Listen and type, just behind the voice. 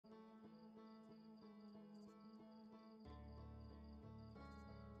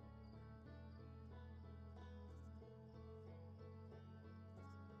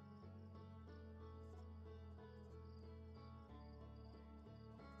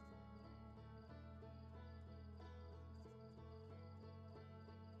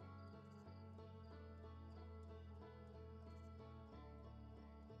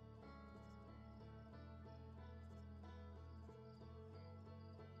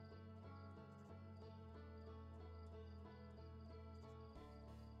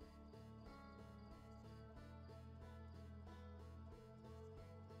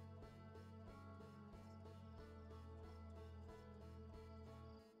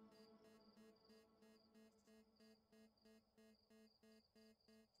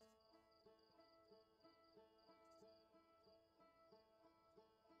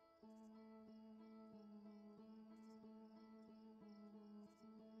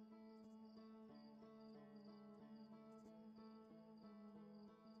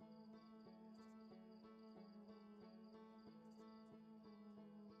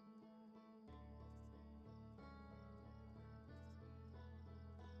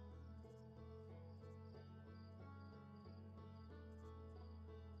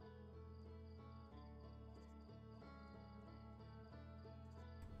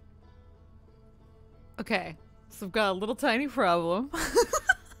Okay, so I've got a little tiny problem.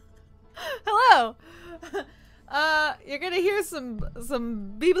 Hello! You're gonna hear some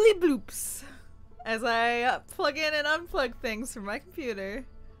beebly bloops as I plug in and unplug things from my computer.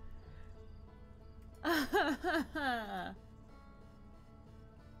 Oh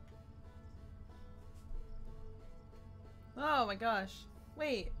my gosh.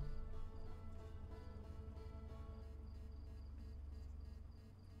 Wait.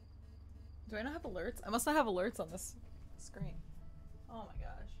 Do I not have alerts? I must not have alerts on this screen. Oh my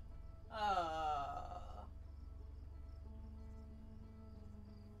gosh.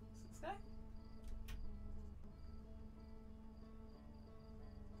 Is this guy?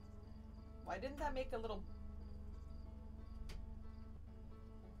 Why didn't that make a little...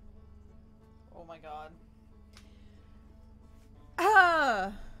 Oh my god.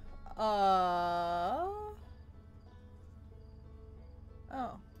 Oh,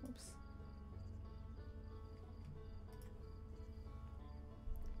 oops.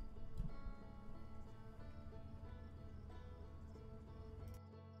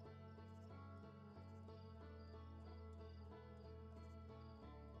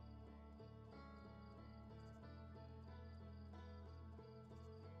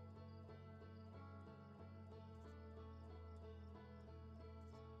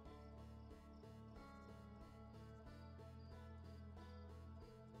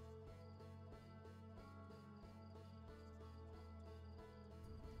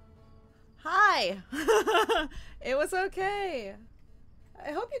 Hi! It was okay.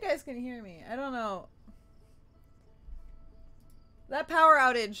 I hope you guys can hear me. I don't know. That power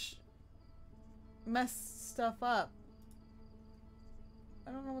outage messed stuff up.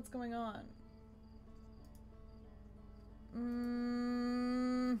 I don't know what's going on.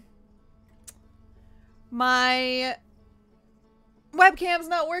 My webcam's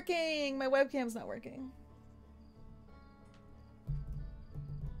not working. My webcam's not working.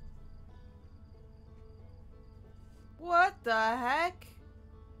 What the heck?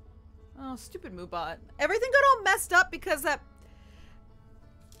 Oh, stupid Moobot. Everything got all messed up because that...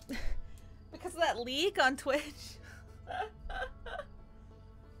 because of that leak on Twitch. Is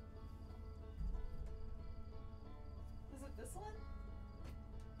it this one?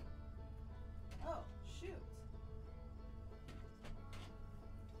 Oh, shoot.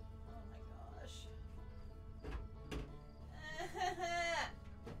 Oh my gosh.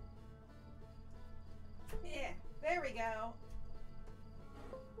 Yeah. There we go.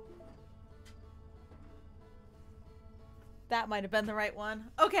 That might have been the right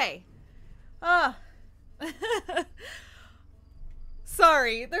one. Okay.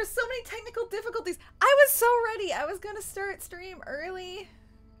 Sorry. There's so many technical difficulties. I was so ready. I was gonna start stream early.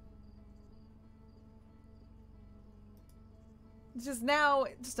 Just now,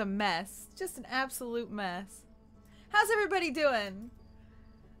 just a mess. Just an absolute mess. How's everybody doing?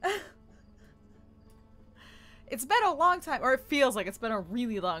 It's been a long time, or it feels like it's been a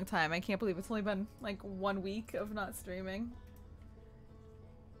really long time. I can't believe it's only been like 1 week of not streaming.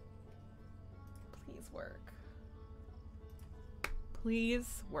 Please work.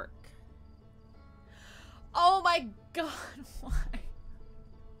 Please work. Oh my god, why?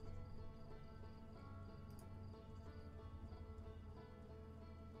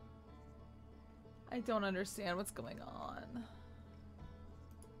 I don't understand what's going on.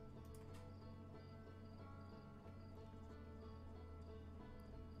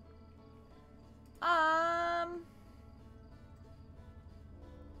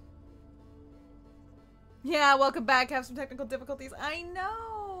 Yeah, welcome back. Have some technical difficulties. I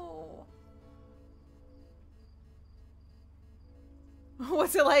know.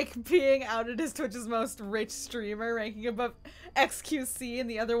 What's it like being outed as Twitch's most rich streamer, ranking above XQC and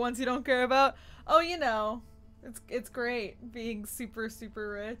the other ones you don't care about? Oh, you know, it's great being super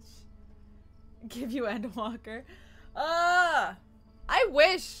rich. Give you Endwalker. I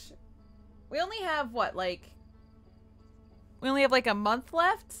wish. We only have what, like... We only have like a month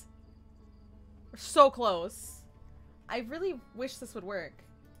left? We're so close. I really wish this would work.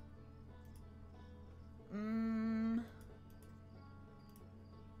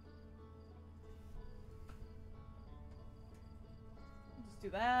 Just do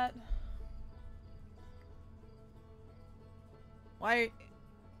that. Why?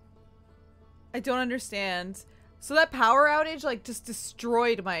 I don't understand. So that power outage like just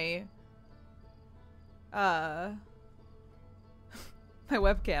destroyed my my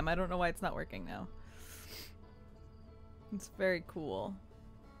webcam. I don't know why it's not working now. It's very cool.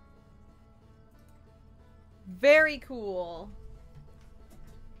 Very cool.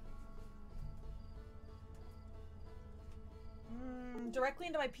 Directly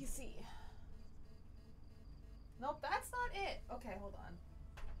into my PC. Nope, that's not it. Okay, hold on.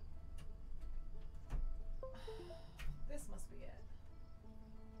 This must be it.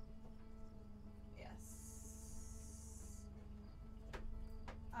 Yes.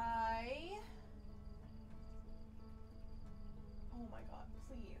 Oh my god,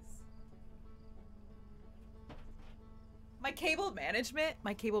 please. My cable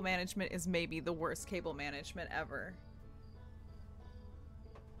management is maybe the worst cable management ever.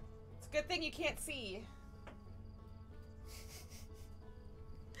 It's a good thing you can't see.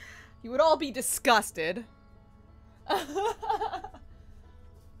 You would all be disgusted. Why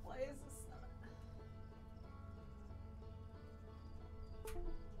is this not...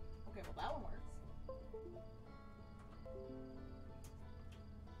 Okay, well that one works.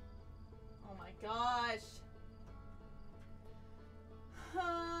 Oh my gosh.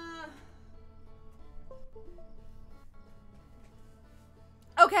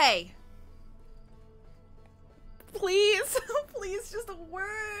 Okay. Please, please just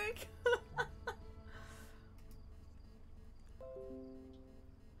work.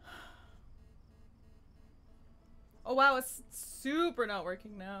 Oh wow, it's super not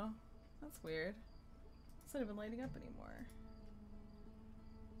working now. That's weird. It's not even lighting up anymore.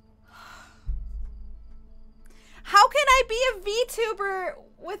 How can I be a VTuber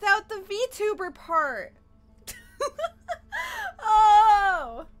without the VTuber part?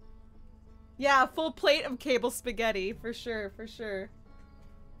 Oh! Yeah, full plate of cable spaghetti, for sure, for sure.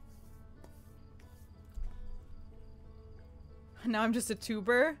 Now I'm just a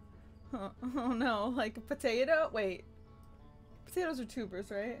tuber? Oh no, like a potato? Wait. Potatoes are tubers,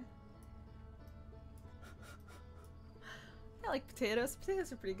 right? I like potatoes.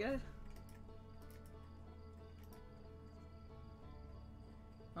 Potatoes are pretty good.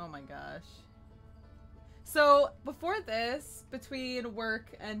 Oh my gosh. So, before this, between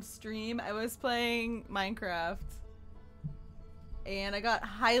work and stream, I was playing Minecraft. And I got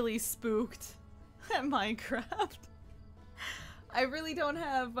highly spooked at Minecraft. I really don't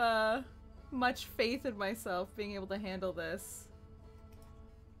have much faith in myself being able to handle this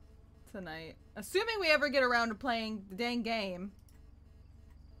tonight. Assuming we ever get around to playing the dang game.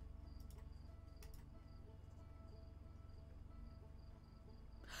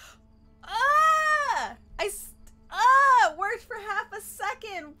 Ah! It worked for half a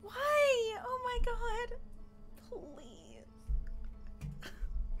second. Why? Oh my god. Please.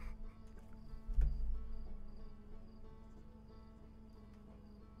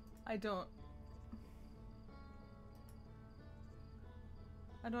 I don't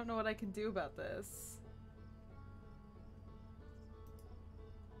know what I can do about this.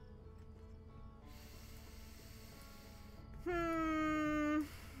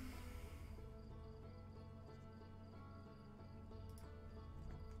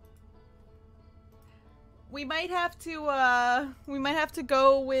 We might have to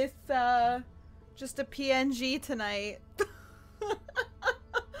go with just a PNG tonight.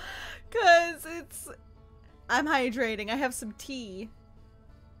 Cause I'm hydrating. I have some tea.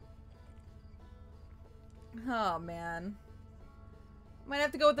 Oh man. Might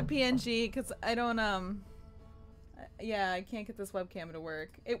have to go with the PNG because I don't yeah, I can't get this webcam to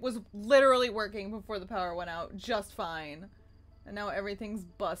work. It was literally working before the power went out just fine. And now everything's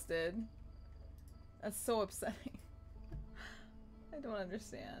busted. That's so upsetting. I don't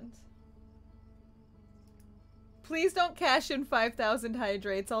understand. Please don't cash in 5,000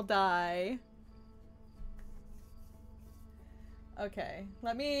 hydrates. I'll die. Okay,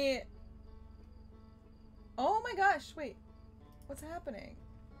 let me... Oh my gosh, wait. What's happening?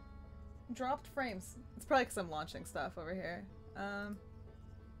 Dropped frames. It's probably because I'm launching stuff over here.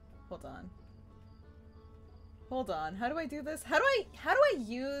 Hold on. Hold on. How do I do this? How do I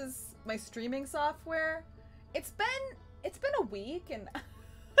use my streaming software? It's been a week and I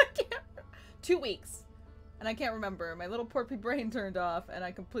can't, 2 weeks. And I can't remember. My little porpy brain turned off and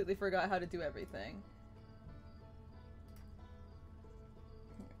I completely forgot how to do everything.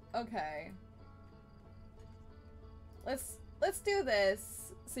 Okay. Let's do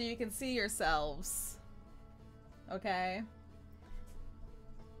this so you can see yourselves. Okay?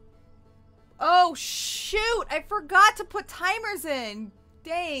 Oh shoot! I forgot to put timers in.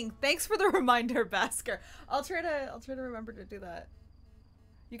 Dang. Thanks for the reminder, Basker. I'll try to remember to do that.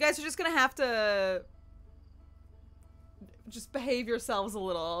 You guys are just gonna have to just behave yourselves a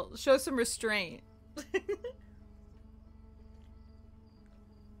little. Show some restraint.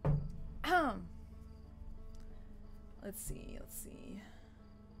 Let's see.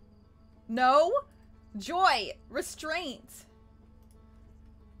 No! Joy! Restraint!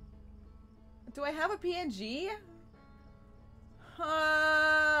 Do I have a PNG?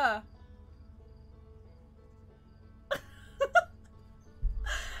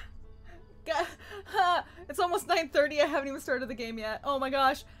 It's almost 9:30. I haven't even started the game yet. Oh my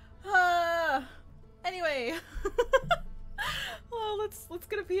gosh. Anyway. Oh, let's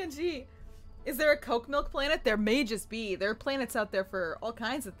get a PNG. Is there a Coke Milk planet? There may just be. There are planets out there for all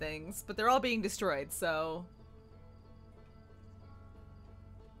kinds of things, but they're all being destroyed, so...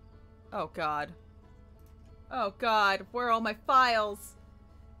 Oh god. Oh god, where are all my files?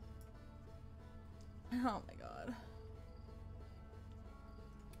 Oh my god.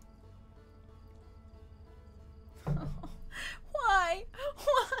 Why?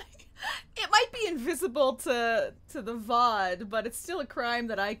 Why? It might be invisible to the VOD, but it's still a crime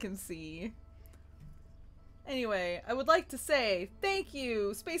that I can see. Anyway, I would like to say thank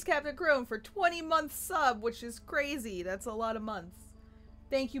you, Space Captain Crone, for 20-month sub, which is crazy. That's a lot of months.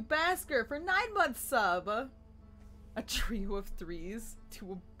 Thank you, Basker, for 9-month sub. A trio of 3s,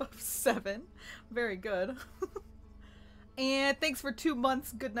 2 above 7. Very good. And thanks for 2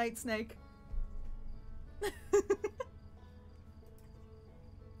 months, Good Night Snake.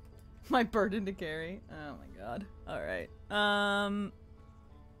 My burden to carry. Oh my god. Alright.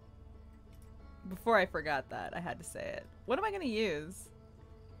 Before I forgot that, I had to say it. What am I gonna use?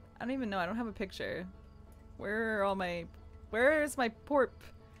 I don't even know. I don't have a picture. Where are all my... Where's my porp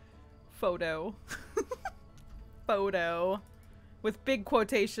photo? Photo. With big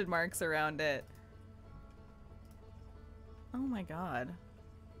quotation marks around it. Oh my god.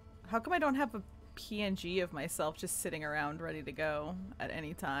 How come I don't have a PNG of myself just sitting around ready to go at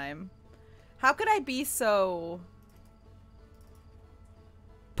any time? How could I be so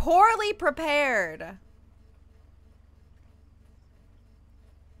poorly prepared?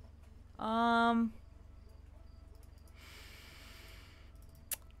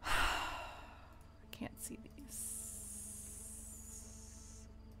 Can't see these.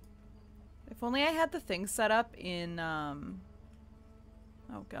 If only I had the thing set up in, oh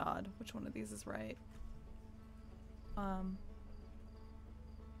god, which one of these is right?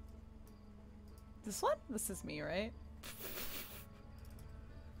 This one? This is me, right?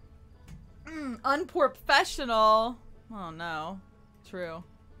 Unprofessional. Oh no. True.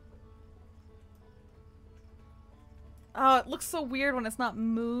 Oh, it looks so weird when it's not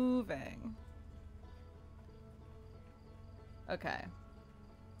moving. Okay.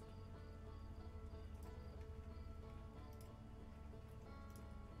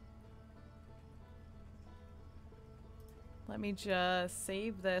 Let me just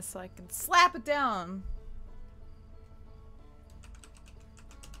save this so I can slap it down.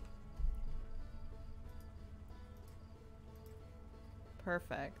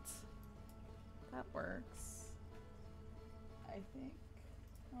 Perfect. That works. I think.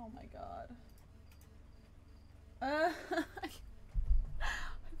 Oh my god. I'm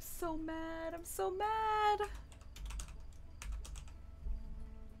so mad. I'm so mad.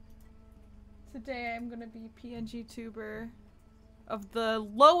 Today I'm gonna be PNG tuber of the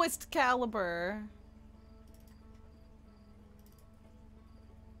lowest caliber.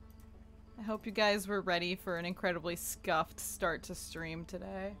 I hope you guys were ready for an incredibly scuffed start to stream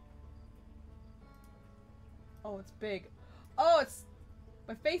today. Oh, it's big. Oh, it's...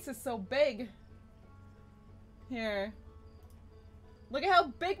 My face is so big. Here. Look at how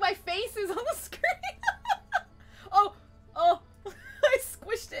big my face is on the screen. Oh, oh. I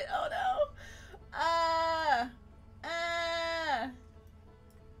squished it. Oh no.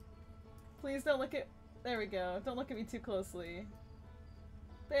 Please don't look at... There we go. Don't look at me too closely.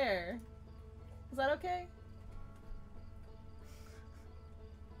 There. Is that okay?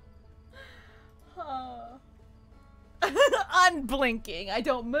 Oh. Unblinking. I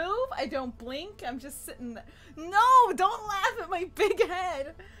don't move. I don't blink. I'm just sitting there. No! Don't laugh at my big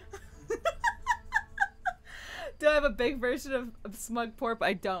head. Do I have a big version of Smug Porp?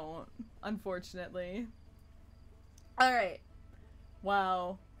 I don't. Unfortunately. Alright.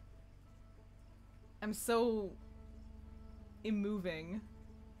 Wow. I'm so... immoving.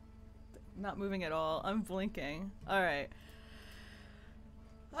 Not moving at all. I'm blinking. Alright.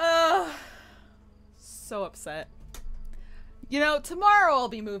 So upset. You know, tomorrow I'll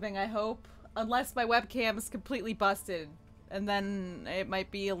be moving, I hope. Unless my webcam is completely busted. And then it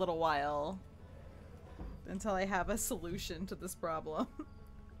might be a little while until I have a solution to this problem.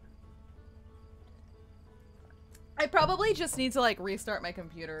 I probably just need to, like, restart my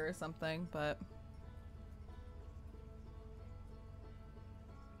computer or something, but...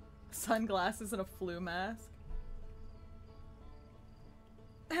 Sunglasses and a flu mask.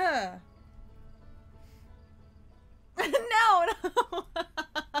 No,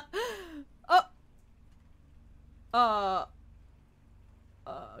 no!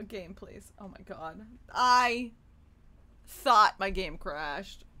 Game, please. Oh my god. I thought my game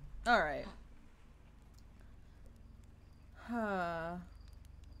crashed. Alright.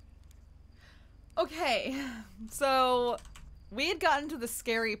 Okay, so we had gotten to the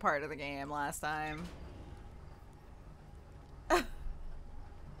scary part of the game last time.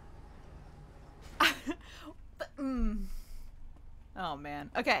 Oh man.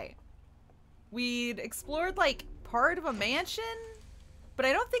 Okay. We'd explored like part of a mansion, but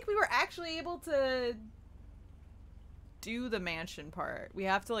I don't think we were actually able to do the mansion part. We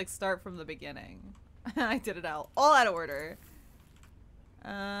have to like start from the beginning. I did it all out of order.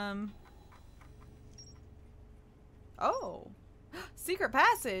 Oh. Secret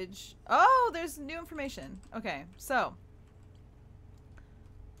passage. Oh, there's new information. Okay, so.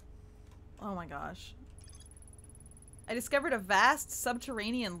 Oh my gosh. I discovered a vast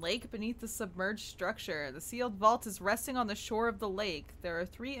subterranean lake beneath the submerged structure. The sealed vault is resting on the shore of the lake. There are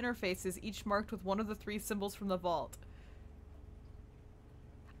 3 interfaces, each marked with one of the 3 symbols from the vault.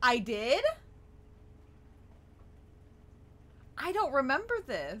 I did? I don't remember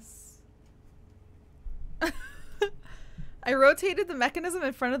this. I rotated the mechanism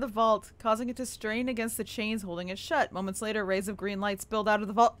in front of the vault, causing it to strain against the chains holding it shut. Moments later, rays of green light spilled out of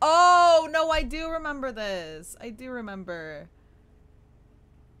the vault. Oh, no, I do remember this. I do remember.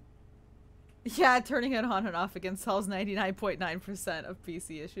 Yeah, turning it on and off again solves 99.9% of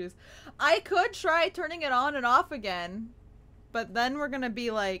PC issues. I could try turning it on and off again, but then we're gonna be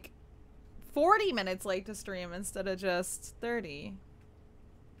like 40 minutes late to stream instead of just 30.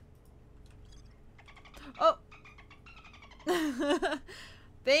 Oh.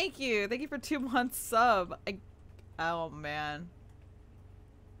 Thank you for 2 months sub. Oh man,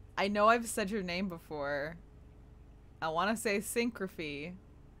 I know I've said your name before. I want to say Synchraphy,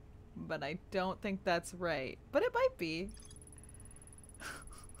 but I don't think that's right, but it might be.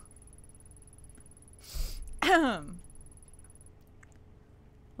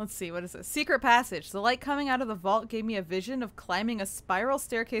 Let's see, what is this? Secret passage. The light coming out of the vault gave me a vision of climbing a spiral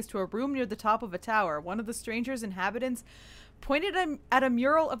staircase to a room near the top of a tower. One of the stranger's inhabitants pointed at a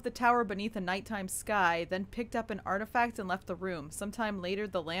mural of the tower beneath a nighttime sky, then picked up an artifact and left the room. Sometime later,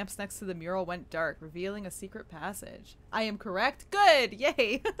 the lamps next to the mural went dark, revealing a secret passage. I am correct? Good!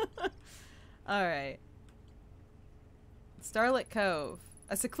 Yay! Alright. Starlit Cove.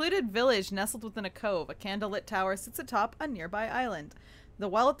 A secluded village nestled within a cove. A candlelit tower sits atop a nearby island. The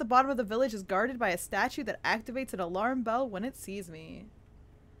well at the bottom of the village is guarded by a statue that activates an alarm bell when it sees me.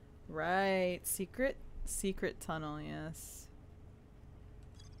 Right. Secret tunnel, yes.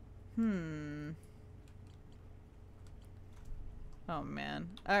 Oh man.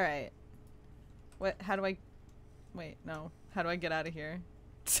 Alright. What? How do I... Wait, no. How do I get out of here?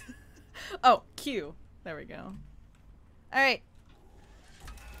 Oh, Q. There we go. Alright.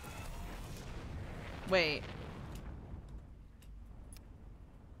 Wait.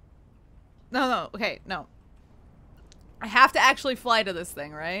 No, okay, no. I have to actually fly to this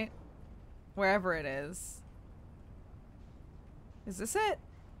thing, right? Wherever it is. Is this it?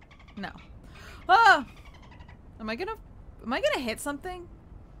 No. Ah! Am I gonna hit something?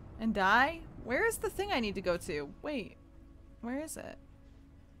 And die? Where is the thing I need to go to? Wait. Where is it?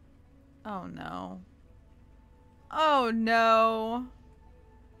 Oh no. Oh no.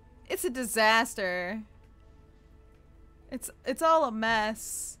 It's a disaster. It's all a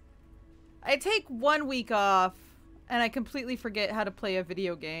mess. I take 1 week off and I completely forget how to play a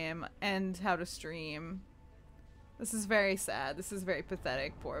video game and how to stream. This is very sad. This is very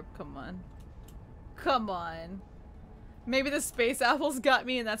pathetic. Poor, come on. Come on. Maybe the space owls got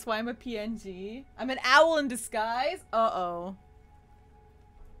me and that's why I'm a PNG. I'm an owl in disguise? Uh-oh.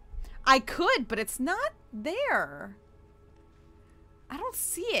 I could, but it's not there. I don't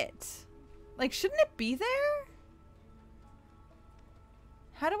see it. Like, shouldn't it be there?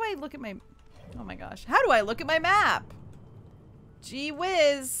 How do I look at my... Oh my gosh. How do I look at my map? Gee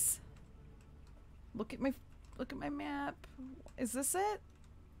whiz. Look at my map. Is this it?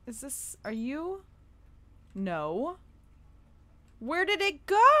 Is this... Are you? No. Where did it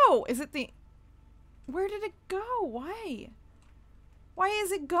go? Is it the... Where did it go? Why? Why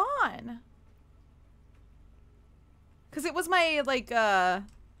is it gone? Because it was my, like,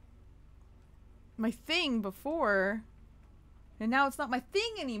 my thing before. And now it's not my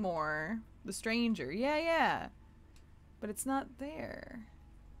thing anymore. The stranger. Yeah, yeah. But it's not there.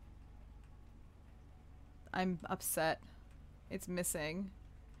 I'm upset. It's missing.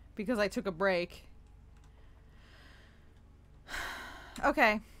 Because I took a break.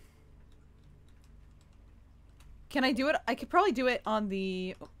 Okay. Can I do it? I could probably do it on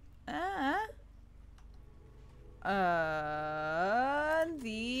the...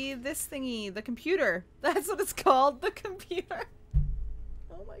 this this thingy, the computer. That's what it's called, the computer.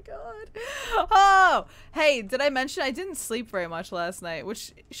 Oh my god. Oh, hey, did I mention I didn't sleep very much last night,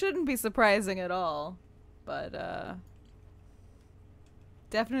 which shouldn't be surprising at all, but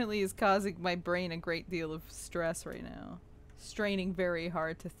definitely is causing my brain a great deal of stress right now. Straining very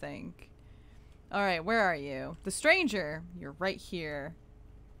hard to think. All right, where are you? The stranger. You're right here.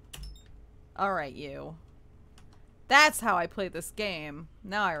 All right, you. That's how I play this game.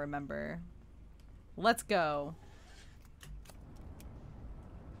 Now I remember. Let's go.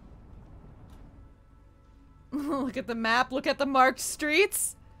 Look at the map. Look at the marked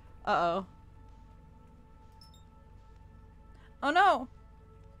streets. Uh-oh. Oh no.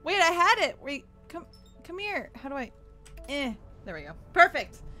 Wait, I had it. Wait, come here. How do I... There we go.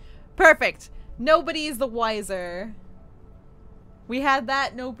 Perfect. Perfect. Nobody's the wiser. We had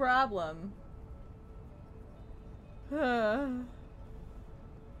that, no problem. Ah,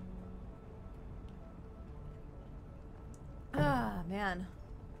 man.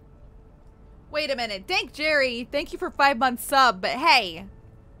 Wait a minute. Thank Jerry. Thank you for 5 months sub, but hey.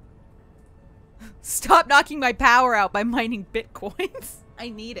 Stop knocking my power out by mining bitcoins. I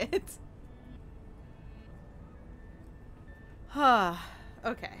need it.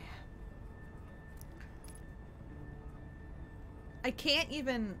 Okay. I can't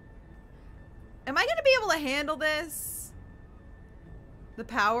even... Am I gonna be able to handle this? The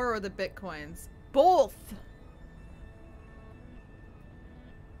power or the bitcoins? Both!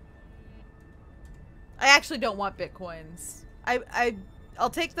 I actually don't want bitcoins. I'll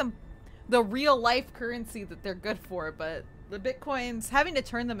take them, the real life currency that they're good for, but the bitcoins, having to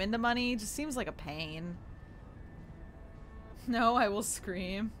turn them into money just seems like a pain. No, I will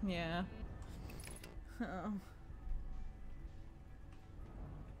scream. Yeah. Oh.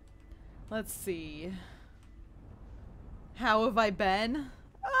 Let's see. How have I been?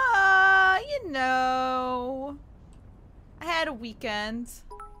 You know. I had a weekend.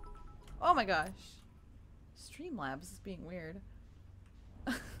 Oh my gosh. Streamlabs is being weird.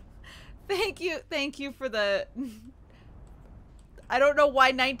 Thank you for the... I don't know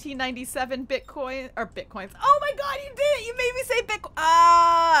why 1997 Bitcoin, or Bitcoins. Oh my god, you did it! You made me say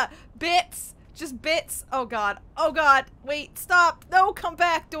Bitcoin. Bits. Just bits. Oh god. Oh god. Wait, stop. No, come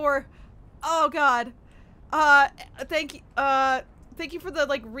back, door. Oh god. Thank you for the,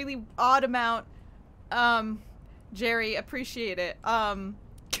 like, really odd amount. Jerry, appreciate it. Oh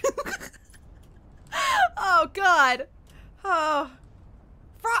god. Oh.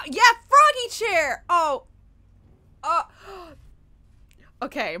 Yeah, froggy chair. Oh.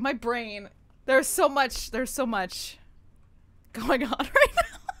 Okay, my brain. There's so much going on right now.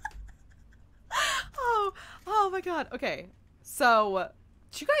 Oh my god. Okay. So,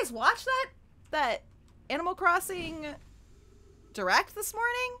 did you guys watch that Animal Crossing Direct this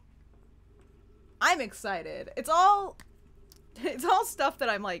morning? I'm excited. It's all stuff that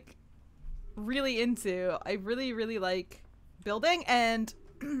I'm like really into. I really like building, and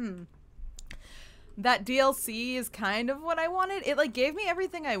that DLC is kind of what I wanted. It like gave me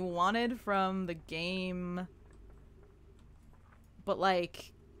everything I wanted from the game, but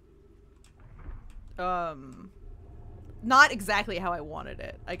like not exactly how I wanted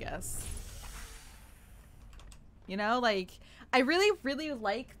it, I guess. You know, like I really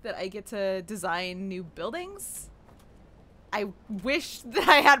like that I get to design new buildings. I wish that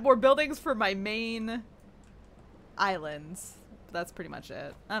I had more buildings for my main islands. That's pretty much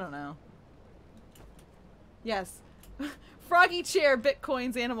it. I don't know. Yes. Froggy chair,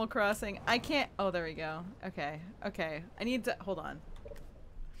 bitcoins, Animal Crossing. I can't. Oh, there we go. Okay. Okay. I need to. Hold on.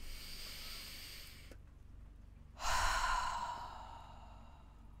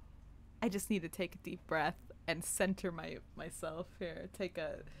 I just need to take a deep breath and center myself here. Take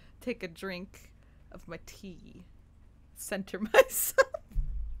a drink of my tea. Center myself.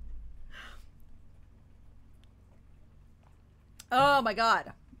 Oh my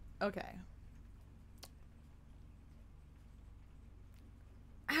god. Okay.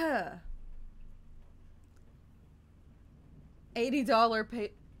 $80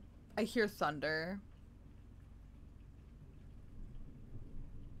 pay. I hear thunder.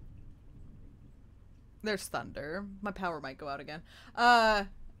 There's thunder. My power might go out again.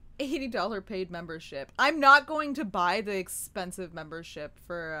 $80 paid membership. I'm not going to buy the expensive membership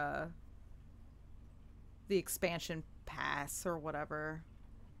for the expansion pass or whatever.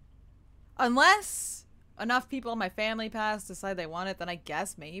 Unless enough people in my family pass decide they want it, then I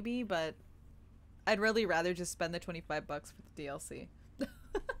guess maybe, but I'd really rather just spend the $25 for the DLC.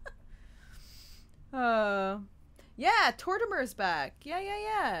 Yeah, Tortimer's back.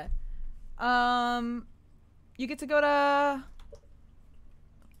 Yeah. You get to go to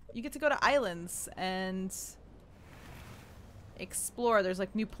you get to go to islands and explore. There's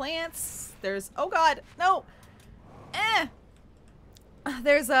like new plants. There's, oh god, no.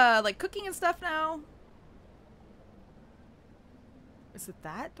 There's like cooking and stuff now. Is it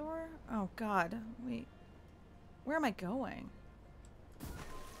that door? Oh god, wait. Where am I going?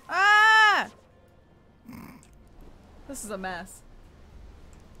 Ah! This is a mess.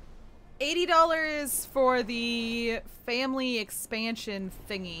 $80 for the family expansion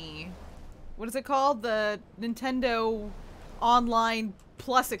thingy. What is it called? The Nintendo Online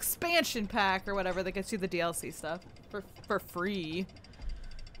Plus expansion pack or whatever that gets you the DLC stuff for free.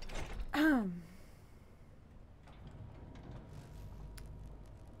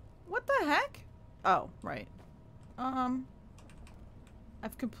 What the heck? Oh, right.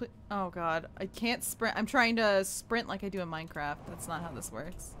 I've oh god, I can't sprint. I'm trying to sprint like I do in Minecraft. That's not how this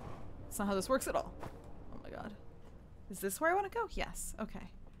works. That's not how this works at all. Oh my god. Is this where I want to go? Yes.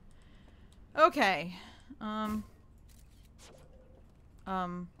 Okay. Okay.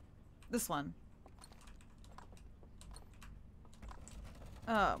 This one.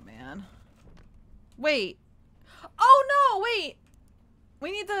 Oh man. Wait. Oh no, wait.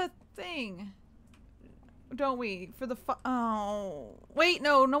 We need the thing. Don't we? For the oh. Wait,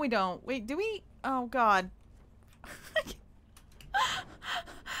 no, we don't. Wait, do we? Oh god.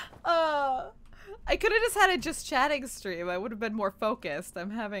 I could have just had a just chatting stream. I would have been more focused.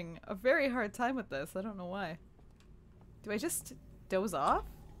 I'm having a very hard time with this. I don't know why. Do I just doze off?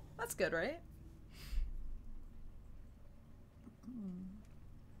 That's good, right?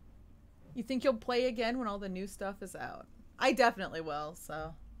 You think you'll play again when all the new stuff is out? I definitely will,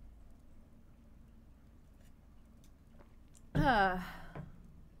 so.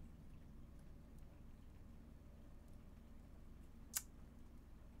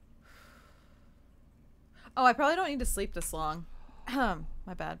 Oh, I probably don't need to sleep this long.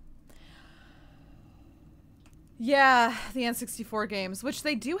 My bad. Yeah, the N64 games, which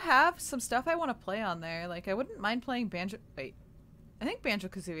they do have some stuff I want to play on there. Like, I wouldn't mind playing Banjo. Wait, I think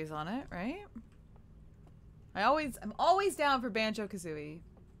Banjo-Kazooie's on it, right? I'm always down for Banjo-Kazooie.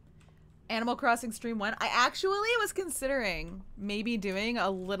 Animal Crossing Stream 1. I actually was considering maybe doing a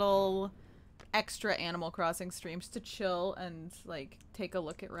little extra Animal Crossing streams to chill and like take a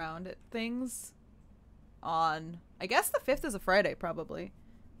look around at things on, I guess the 5th is a Friday probably.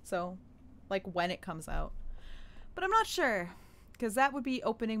 So like when it comes out. But I'm not sure because that would be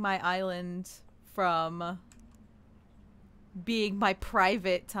opening my island from being my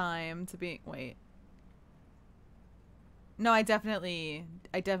private time to being, wait. No, I definitely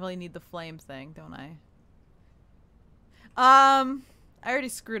need the flame thing, don't I? I already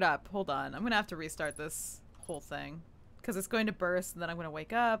screwed up. Hold on. I'm gonna have to restart this whole thing. Because it's going to burst and then I'm gonna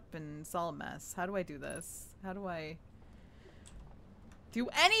wake up and it's all a mess. How do I do this? How do I do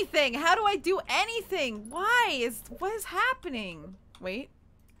anything? How do I do anything? What is happening? Wait.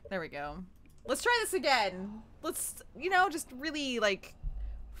 There we go. Let's try this again. Let's, you know, just really like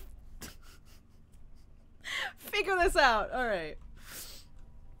figure this out. All right.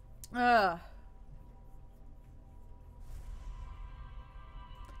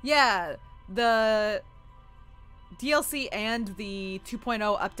 Yeah, the DLC and the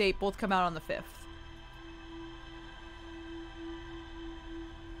 2.0 update both come out on the 5th.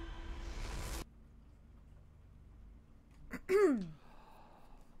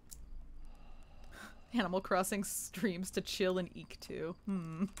 Animal Crossing streams to chill and eek too.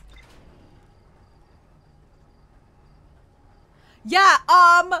 Yeah,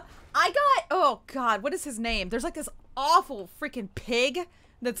 I got, oh god, what is his name? There's like this awful freaking pig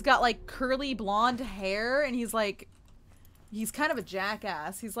that's got like curly blonde hair and he's like, he's kind of a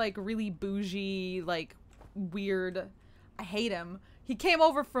jackass. He's like really bougie, like weird. I hate him. He came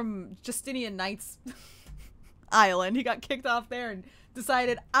over from Justinian Knight's island. He got kicked off there and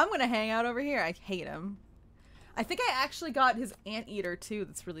decided, I'm gonna hang out over here. I hate him. I think I actually got his anteater too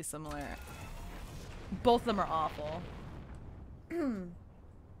that's really similar. Both of them are awful.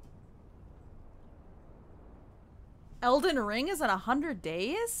 Elden Ring is in 100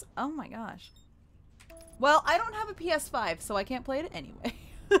 days? Oh my gosh. Well, I don't have a PS5, so I can't play it anyway.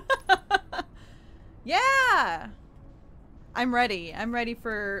 Yeah! I'm ready. I'm ready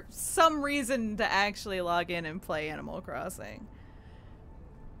for some reason to actually log in and play Animal Crossing.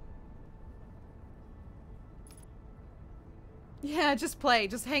 Yeah, just play.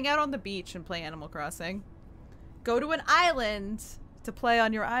 Just hang out on the beach and play Animal Crossing. Go to an island to play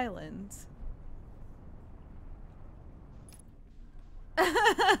on your island.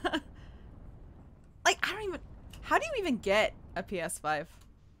 Like, I don't even... How do you even get a PS5?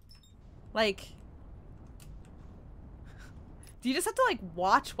 Like... Do you just have to like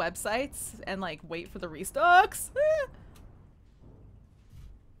watch websites and like wait for the restocks?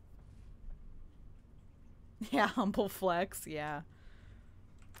 Yeah, humble flex, yeah.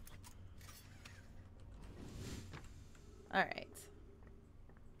 Alright.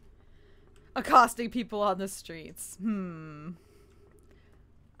 Accosting people on the streets.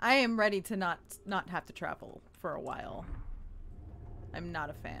 I am ready to not have to travel for a while. I'm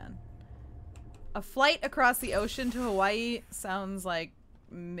not a fan. A flight across the ocean to Hawaii sounds like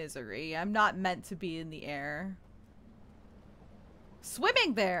misery. I'm not meant to be in the air.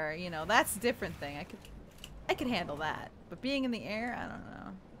 Swimming there, you know, that's a different thing. I could handle that. But being in the air, I don't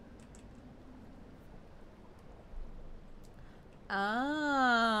know.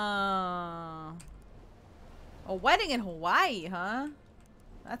 Oh. A wedding in Hawaii, huh?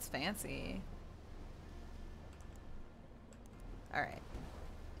 That's fancy. Alright.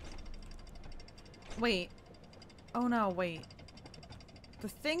 Wait. Oh no, wait. The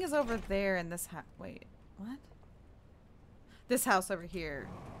thing is over there in this house. Wait, what? This house over here.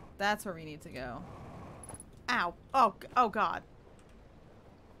 That's where we need to go. Ow. Oh, oh god.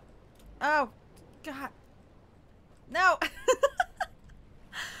 Oh, god. No!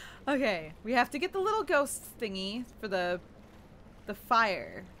 Okay, we have to get the little ghost thingy for the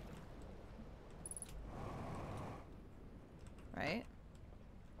fire. Right?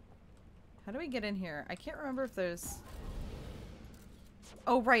 How do we get in here? I can't remember if there's...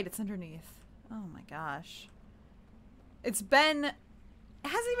 Oh, right, it's underneath. Oh my gosh. It's been... It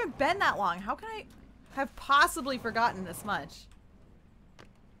hasn't even been that long. How can I have possibly forgotten this much?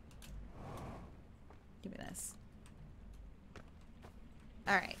 Give me this.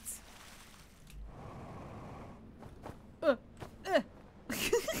 Alright.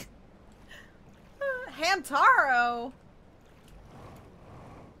 Hamtaro!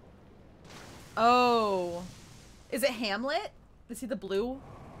 Oh. Is it Hamlet? Is he the blue?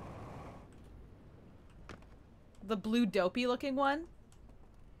 The blue dopey looking one?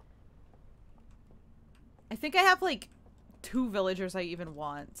 I think I have like 2 villagers I even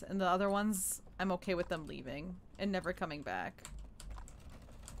want, and the other ones I'm okay with them leaving and never coming back.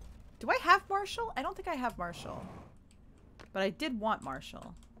 Do I have Marshall? I don't think I have Marshall. But I did want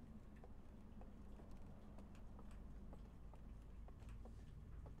Marshall.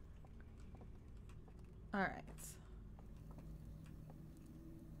 Alright.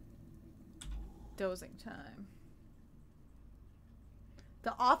 Dozing time.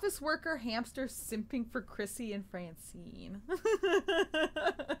 The office worker hamster simping for Chrissy and Francine.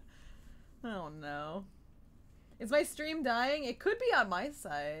 Oh no. Is my stream dying? It could be on my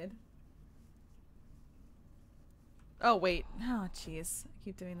side. Oh wait. Oh jeez. I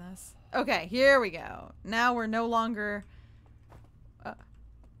keep doing this. Okay, here we go. Now we're no longer...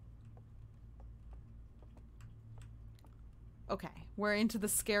 Okay, we're into the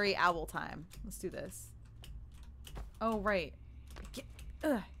scary owl time. Let's do this. Oh, right.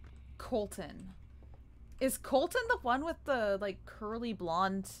 Colton. Is Colton the one with the, like, curly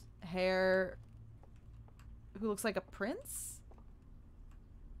blonde hair who looks like a prince?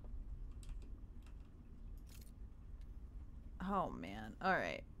 Oh, man.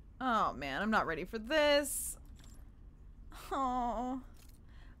 Alright. Oh, man. I'm not ready for this. Oh.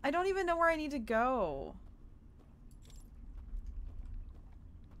 I don't even know where I need to go.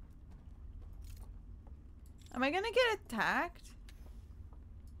 Am I gonna get attacked?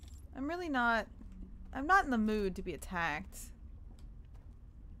 I'm really not... I'm not in the mood to be attacked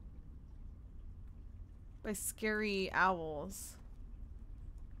by scary owls.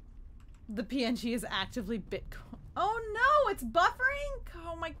 The PNG is actively Bitcoin. Oh no, it's buffering?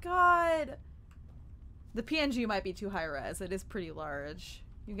 Oh my god. The PNG might be too high res. It is pretty large.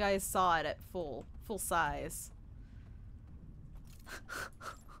 You guys saw it at full size.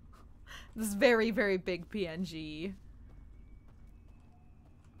 This very, very big PNG.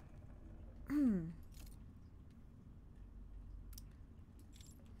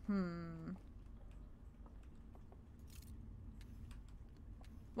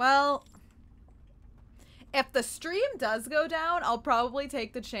 Well, if the stream does go down, I'll probably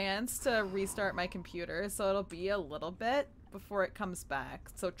take the chance to restart my computer, so it'll be a little bit before it comes back.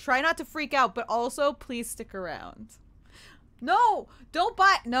 So try not to freak out, but also please stick around. No! Don't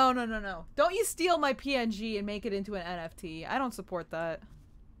buy- No, no, no, no. Don't you steal my PNG and make it into an NFT. I don't support that.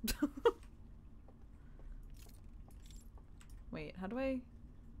 Wait, how do I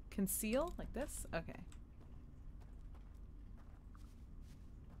conceal? Like this? Okay.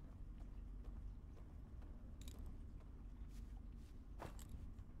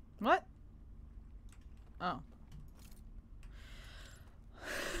 What? Oh.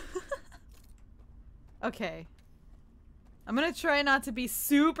 Okay. I'm gonna try not to be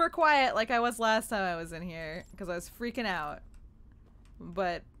super quiet like I was last time I was in here, because I was freaking out.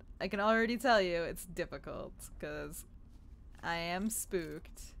 But I can already tell you it's difficult, because I am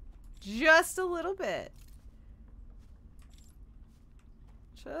spooked. Just a little bit.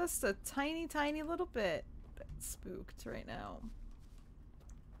 Just a tiny, tiny little bit spooked right now.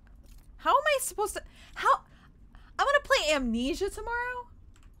 How am I supposed to... How... I'm gonna play Amnesia tomorrow?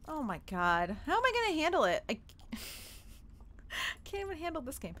 Oh my god. How am I gonna handle it? I can't even handle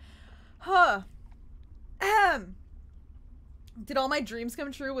this game. Huh. Did all my dreams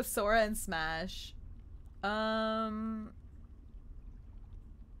come true with Sora and Smash? No.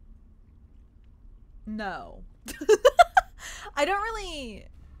 I don't really...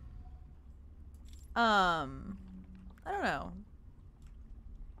 I don't know.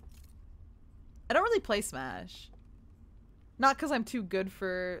 I don't really play Smash. Not because I'm too good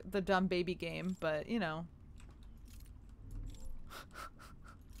for the dumb baby game, but, you know.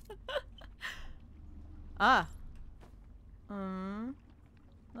 Ah.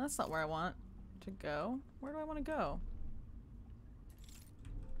 That's not where I want to go. Where do I want to go?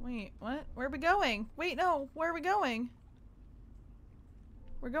 Wait, what? Where are we going? Wait, no. Where are we going?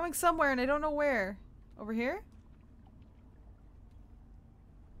 We're going somewhere and I don't know where. Over here?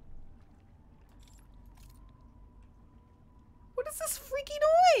 What is this freaky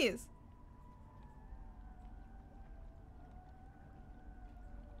noise?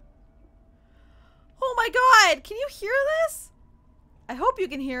 Oh my god! Can you hear this? I hope you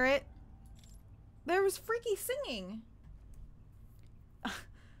can hear it. There was freaky singing.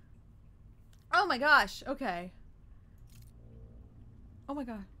 Oh my gosh. Okay. Oh my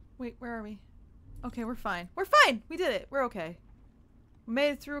god. Wait, where are we? Okay, we're fine. We're fine! We did it. We're okay. We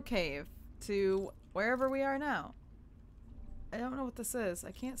made it through a cave to wherever we are now. I don't know what this is.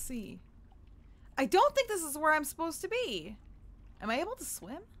 I can't see. I don't think this is where I'm supposed to be. Am I able to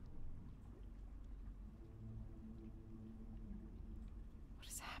swim? What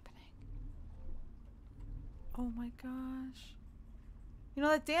is happening? Oh my gosh. You know,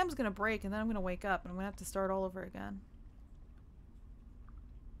 that dam's gonna break and then I'm gonna wake up and I'm gonna have to start all over again.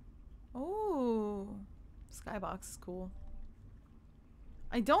 Ooh. Skybox is cool.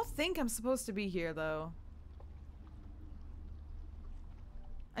 I don't think I'm supposed to be here though.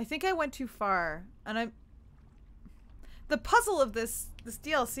 I think I went too far, and I'm... The puzzle of this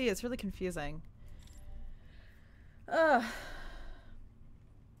DLC is really confusing. Ugh.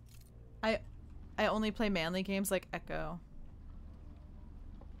 I only play manly games like Echo.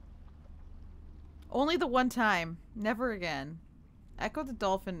 Only the one time. Never again. Echo the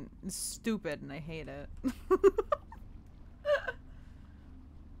Dolphin is stupid, and I hate it.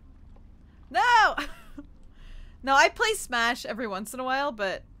 No! No, I play Smash every once in a while,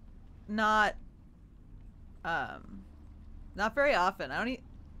 but not very often. I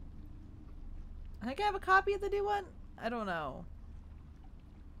think I have a copy of the new one. I don't know.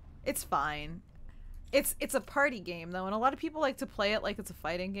 It's fine. It's a party game though, and a lot of people like to play it like it's a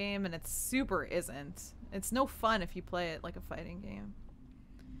fighting game, and it super isn't. It's no fun if you play it like a fighting game.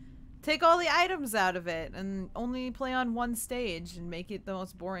 Take all the items out of it and only play on one stage and make it the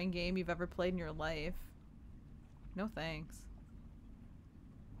most boring game you've ever played in your life. No thanks.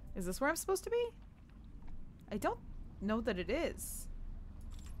 Is this where I'm supposed to be? I don't know that it is.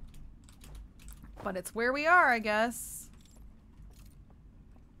 But it's where we are, I guess.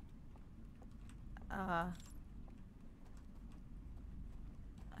 I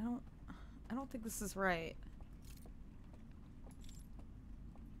don't think this is right.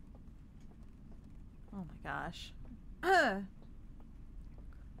 Oh my gosh.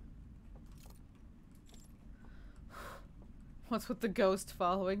 What's with the ghost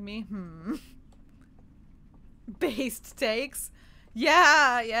following me? Based takes?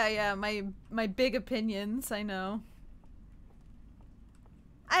 Yeah. My big opinions, I know.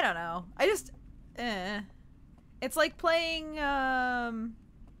 I don't know. I just... It's like playing,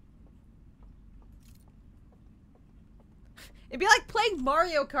 It'd be like playing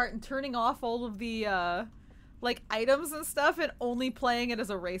Mario Kart and turning off all of the, like, items and stuff and only playing it as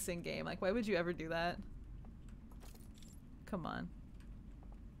a racing game. Like, why would you ever do that? Come on.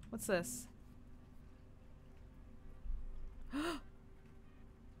 What's this?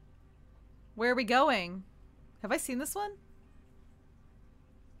 Where are we going? Have I seen this one?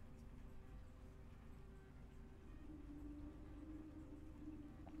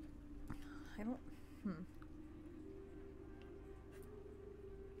 I don't...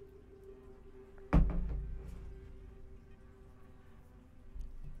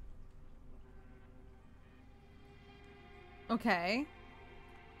 Okay.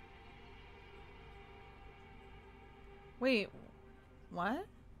 Wait, what?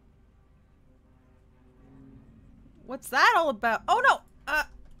 What's that all about? Oh no!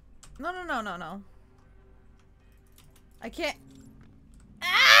 No. I can't.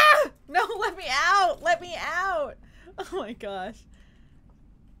 Ah! No, let me out! Let me out! Oh my gosh.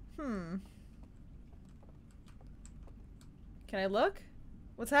 Can I look?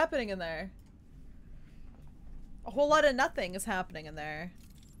 What's happening in there? A whole lot of nothing is happening in there.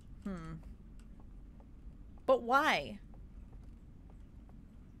 But why?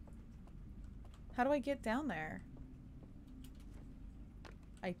 How do I get down there?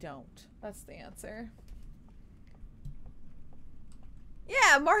 I don't. That's the answer.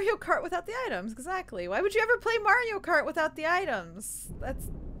 Yeah, Mario Kart without the items. Exactly. Why would you ever play Mario Kart without the items? That's...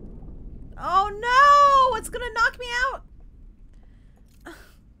 Oh no! It's gonna knock me out!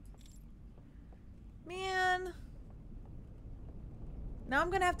 Man. Now I'm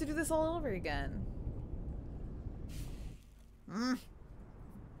gonna have to do this all over again.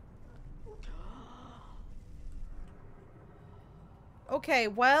 Okay,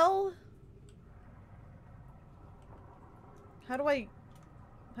 well... How do I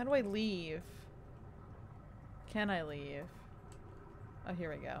leave? Can I leave? Oh, here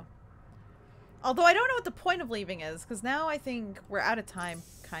we go. Although I don't know what the point of leaving is, because now I think we're out of time,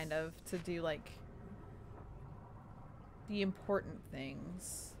 kind of, to do, like, the important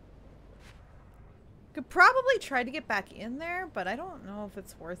things. Could probably try to get back in there, but I don't know if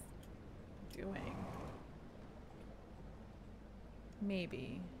it's worth doing.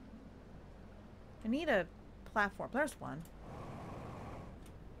 Maybe. I need a platform. There's one.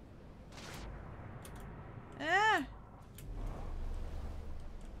 Ah!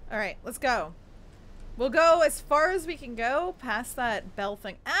 Alright, let's go. We'll go as far as we can go past that bell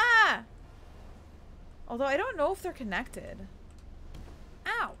thing. Ah! Although I don't know if they're connected.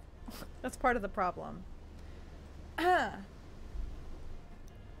 Ow! That's part of the problem. If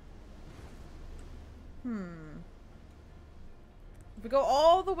we go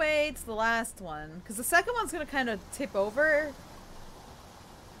all the way to the last one, because the second one's gonna kind of tip over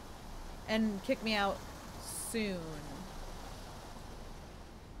and kick me out soon.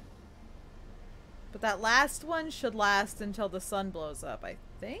 But that last one should last until the sun blows up, I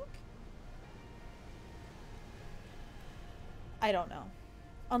think? I don't know.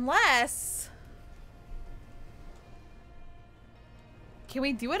 Unless... Can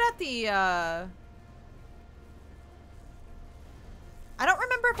we do it at the, I don't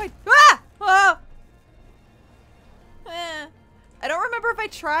remember if I... Ah! Oh! I don't remember if I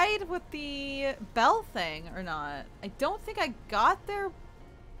tried with the bell thing or not. I don't think I got there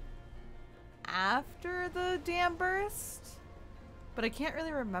after the dam burst, but I can't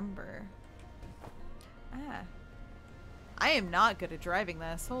really remember. Ah. I am not good at driving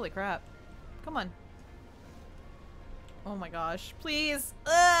this. Holy crap. Come on. Oh my gosh. Please.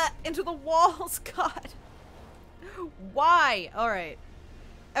 Into the walls. God. Why? Alright.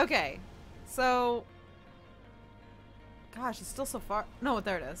 Okay. So. Gosh, it's still so far. No,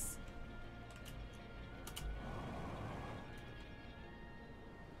 there it is.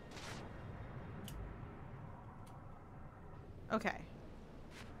 Okay.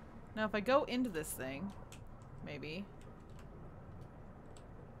 Now if I go into this thing, maybe.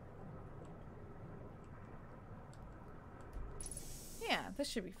 Yeah, this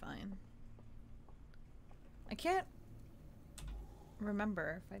should be fine. I can't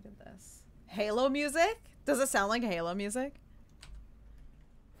remember if I did this. Halo music? Does it sound like Halo music?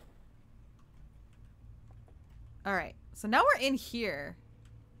 Alright, so now we're in here.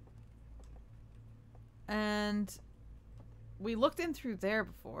 And we looked in through there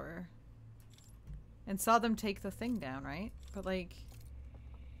before. And saw them take the thing down, right? But like...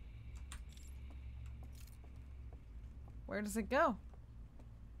 Where does it go?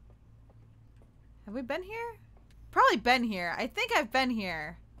 Have we been here? Probably been here. I think I've been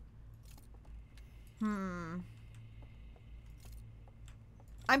here.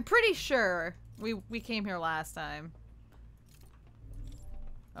 I'm pretty sure we came here last time.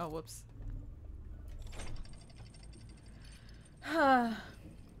 Oh, whoops.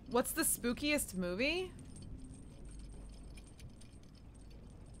 What's the spookiest movie?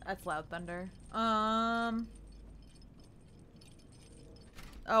 That's Loud Thunder.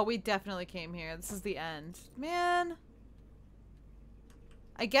 Oh, we definitely came here. This is the end. Man.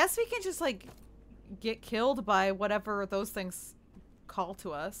 I guess we can just, like, get killed by whatever those things call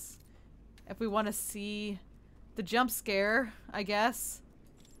to us. If we want to see the jump scare, I guess.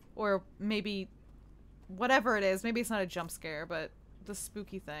 Or maybe whatever it is. Maybe it's not a jump scare, but the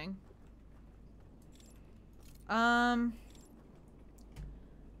spooky thing.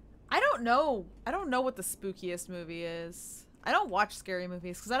 I don't know. I don't know what the spookiest movie is. I don't watch scary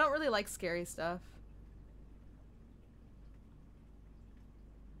movies because I don't really like scary stuff.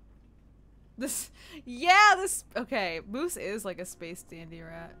 This, yeah, this, okay, Moose is like a space dandy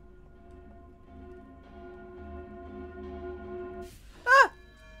rat. Ah!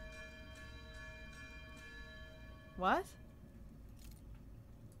 What?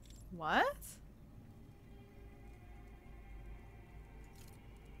 What?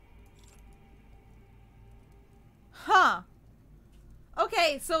 Huh.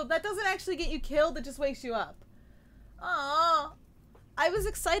 Okay, so that doesn't actually get you killed, it just wakes you up. Aww. I was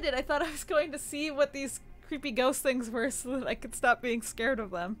excited. I thought I was going to see what these creepy ghost things were so that I could stop being scared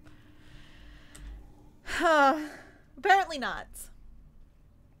of them. Apparently not.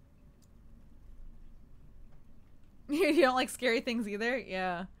 You don't like scary things either?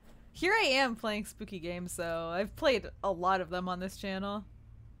 Yeah. Here I am playing spooky games, so I've played a lot of them on this channel.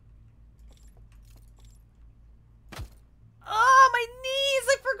 Oh, my knees!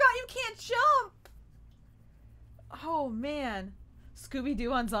 I forgot you can't jump! Oh, man.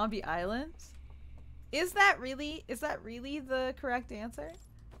 Scooby-Doo on Zombie Island? Is that really the correct answer?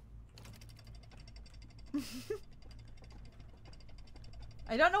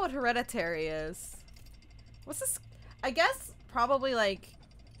 I don't know what Hereditary is. What's this? I guess probably like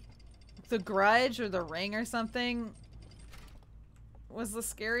The Grudge or The Ring or something was the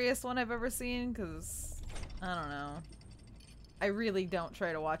scariest one I've ever seen, because I don't know. I really don't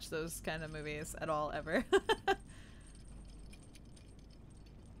try to watch those kind of movies at all, ever.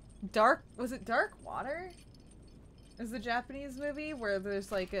 Was it Dark Water? Is the Japanese movie where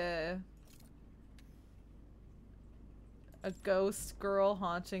there's like a ghost girl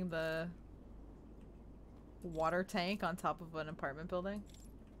haunting the water tank on top of an apartment building?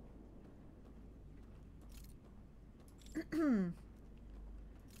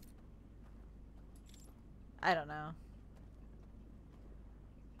 I don't know.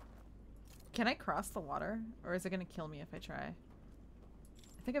 Can I cross the water? Or is it gonna kill me if I try?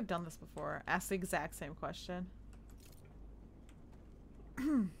 I think I've done this before. Ask the exact same question.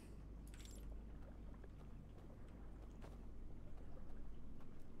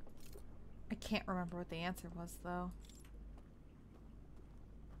 I can't remember what the answer was, though.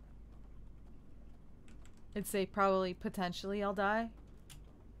 It'd say probably, potentially, I'll die.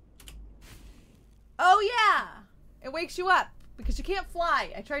 Oh, yeah! It wakes you up because you can't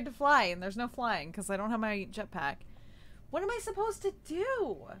fly. I tried to fly and there's no flying because I don't have my jetpack. What am I supposed to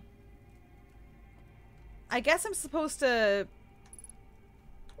do? I guess I'm supposed to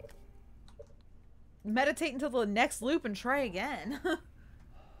meditate until the next loop and try again.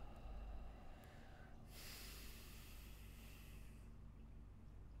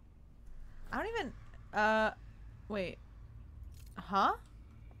 I don't even, wait. Huh?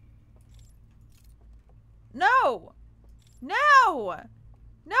 No! No!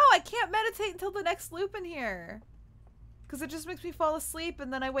 No, I can't meditate until the next loop in here. Because it just makes me fall asleep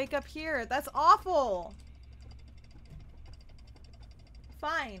and then I wake up here. That's awful!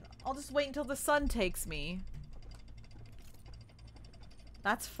 Fine. I'll just wait until the sun takes me.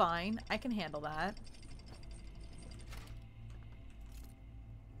 That's fine. I can handle that.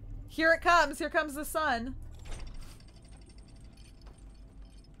 Here it comes. Here comes the sun.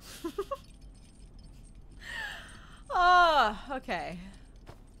 Oh, okay.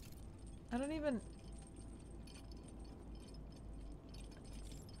 I don't even...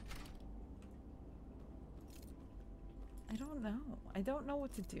 I don't know. I don't know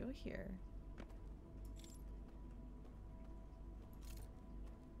what to do here.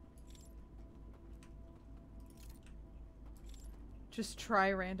 Just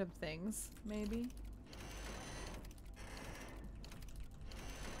try random things, maybe.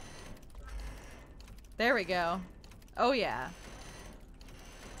 There we go. Oh yeah.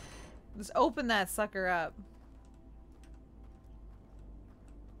 Just open that sucker up.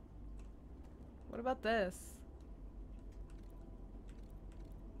 What about this?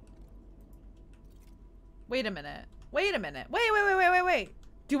 Wait a minute. Wait a minute. Wait.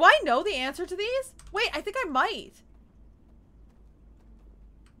 Do I know the answer to these? Wait, I think I might.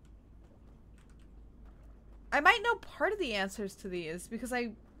 I might know part of the answers to these because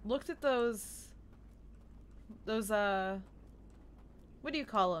I looked at those, what do you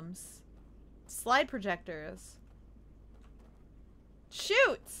call them? Slide projectors.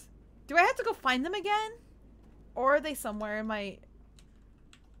 Shoot! Do I have to go find them again? Or are they somewhere in my,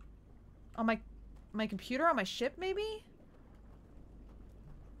 on my computer, on my ship, maybe?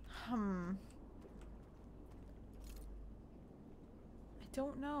 I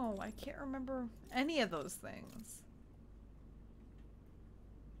don't know. I can't remember any of those things.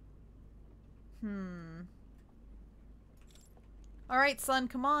 Hmm. Alright, son,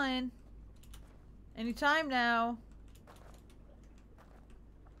 come on. Anytime now.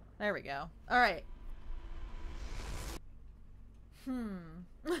 There we go. Alright.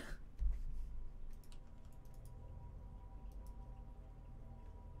 Gosh.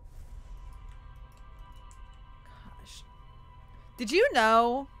 Did you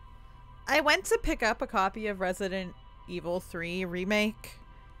know? I went to pick up a copy of Resident Evil 3 Remake,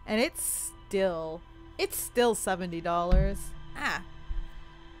 and it's still $70. Ah.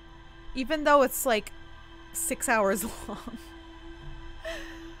 Even though it's like 6 hours long.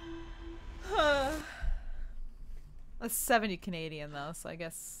 That's 70 Canadian though, so I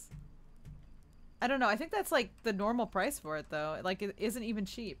guess I don't know. I think that's like the normal price for it though. Like it isn't even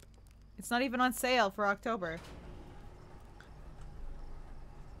cheap. It's not even on sale for October.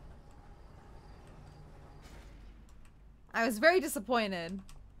 I was very disappointed.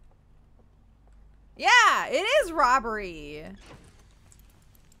 Yeah, it is robbery.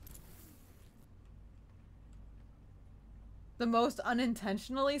 The most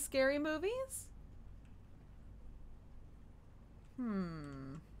unintentionally scary movies?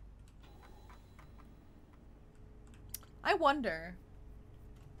 I wonder.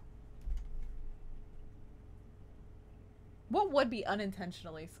 What would be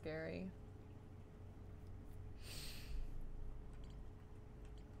unintentionally scary?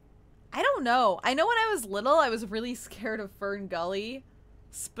 I don't know. I know when I was little, I was really scared of Fern Gully.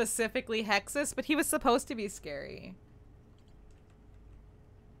 Specifically Hexus, but he was supposed to be scary.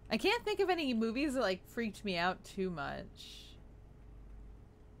 I can't think of any movies that like freaked me out too much.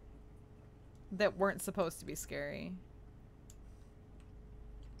 That weren't supposed to be scary.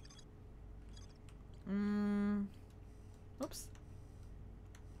 Oops.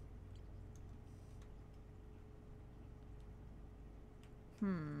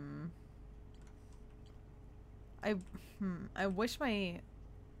 I wish my...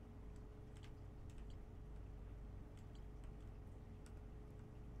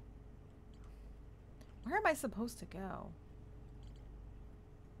 Where am I supposed to go?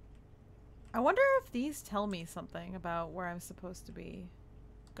 I wonder if these tell me something about where I'm supposed to be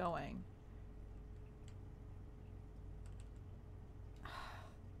going. I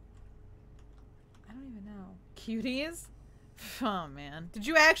don't even know. Cuties? Oh man. Did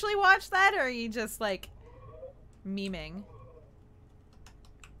you actually watch that, or are you just like memeing?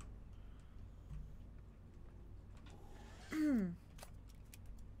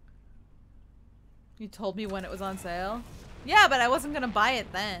 You told me when it was on sale? Yeah, but I wasn't gonna buy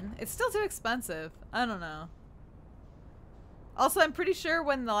it then. It's still too expensive. I don't know. Also, I'm pretty sure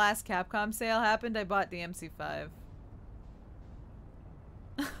when the last Capcom sale happened, I bought the MC5.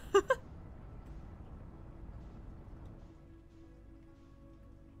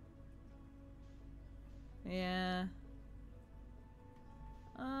 Yeah.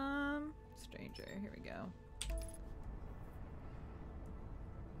 Stranger. Here we go.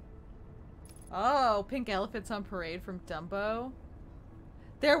 Oh, Pink Elephants on Parade from Dumbo.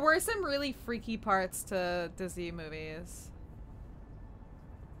 There were some really freaky parts to Disney movies.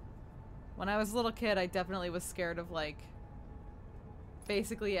 When I was a little kid, I definitely was scared of, like,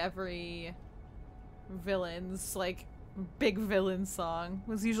 basically every villain's, like, big villain song.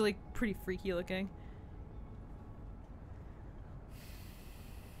 Was usually pretty freaky looking.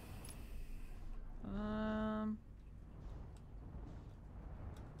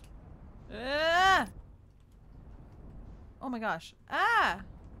 Oh my gosh. Ah!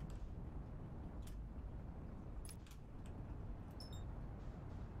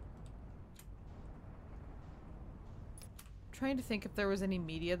 Trying to think if there was any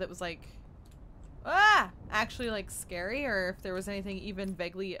media that was like, actually like scary, or if there was anything even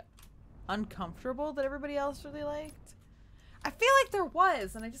vaguely uncomfortable that everybody else really liked. I feel like there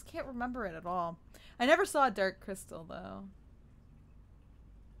was, and I just can't remember it at all. I never saw Dark Crystal though.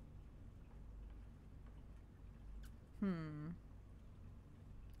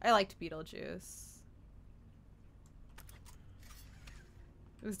 I liked Beetlejuice.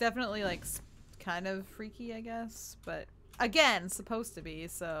 It was definitely like kind of freaky, I guess, but again, supposed to be,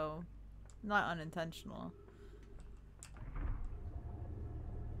 so not unintentional.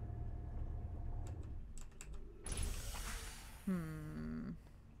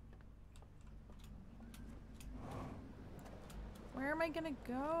 Where am I gonna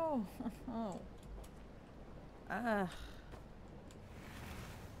go? Oh. Ugh.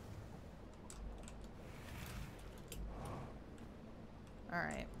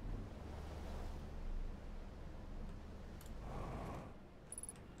 Alright.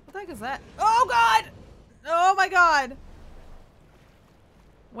 What the heck is that? Oh god! Oh my god!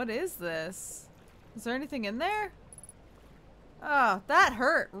 What is this? Is there anything in there? Oh, that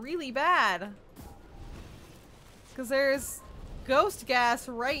hurt really bad. Because there's ghost gas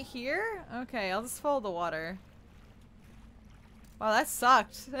right here? Okay, I'll just follow the water. Wow, that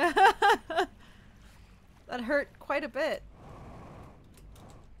sucked. That hurt quite a bit.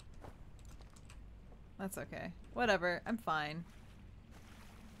 That's okay. Whatever, I'm fine.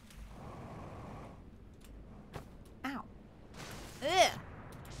 Ow. Ugh.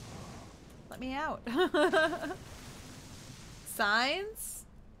 Let me out. Signs?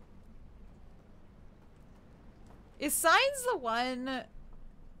 Is Signs the one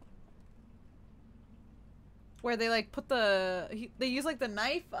where they like put the they use like the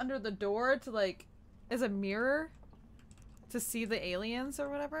knife under the door to like as a mirror to see the aliens or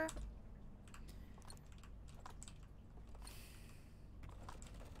whatever?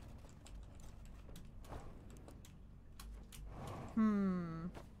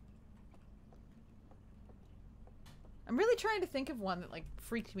 I'm really trying to think of one that like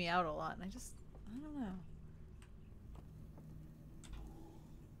freaked me out a lot and I don't know.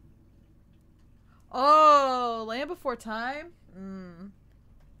 Oh, Land Before Time?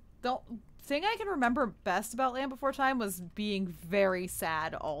 The thing I can remember best about Land Before Time was being very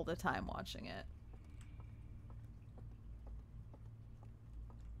sad all the time watching it.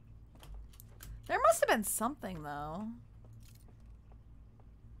 There must have been something though.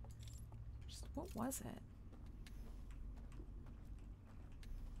 Just, what was it?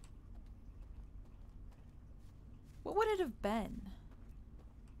 What would it have been?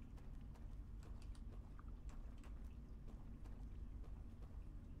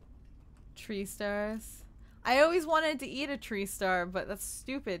 Tree stars. I always wanted to eat a tree star, but that's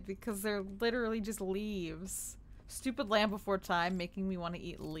stupid because they're literally just leaves. Stupid Land Before Time making me want to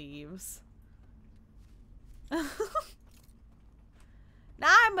eat leaves. Now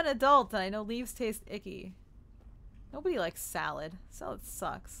I'm an adult and I know leaves taste icky. Nobody likes salad. Salad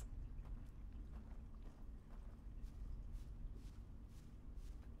sucks.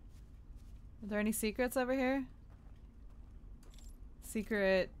 Are there any secrets over here?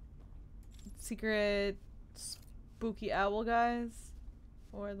 Secret spooky owl guys?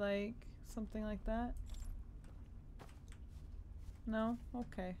 Or like something like that? No?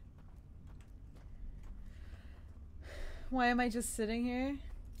 Okay. Why am I just sitting here?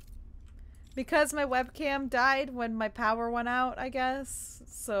 Because my webcam died when my power went out, I guess.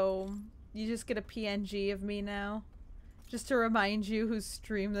 So you just get a PNG of me now. Just to remind you whose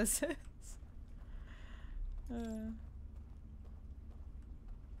stream this is.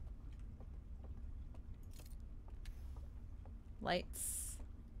 Lights.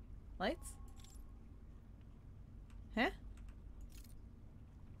 Lights? Huh?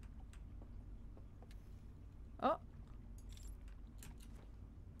 Oh.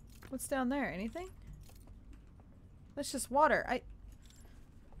 What's down there? Anything? That's just water. I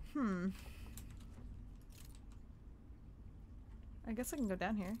guess I can go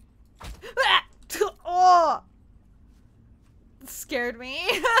down here. Oh! That scared me.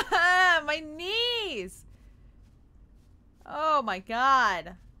 My knees! Oh my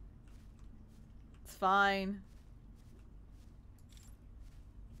god. It's fine.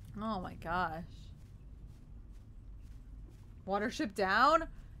 Oh my gosh. Watership Down?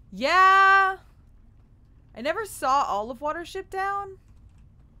 Yeah! I never saw all of Watership Down.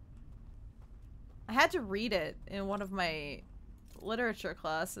 I had to read it in one of my literature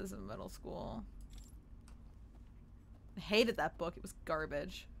classes in middle school. I hated that book. It was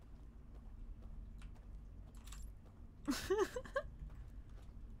garbage.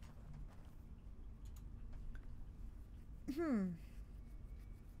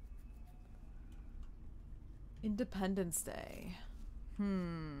 Independence Day.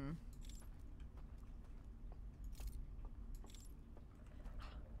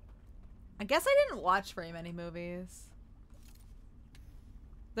 I guess I didn't watch very many movies.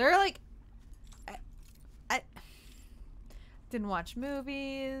 They're like... I didn't watch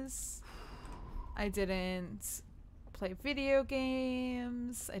movies. I didn't play video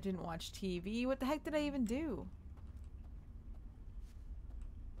games. I didn't watch TV. What the heck did I even do?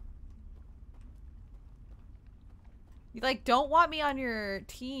 You like don't want me on your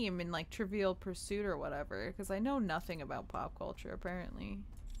team in like Trivial Pursuit or whatever because I know nothing about pop culture apparently.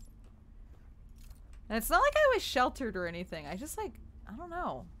 And it's not like I was sheltered or anything. I just like, I don't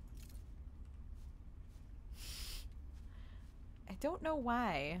know. I don't know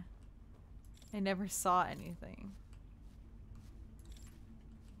why I never saw anything.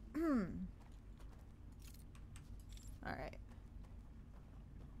 Alright.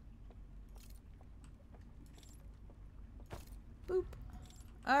 Boop.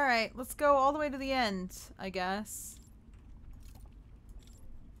 Alright, let's go all the way to the end, I guess.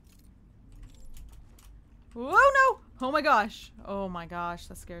 Whoa, no! Oh my gosh. Oh my gosh,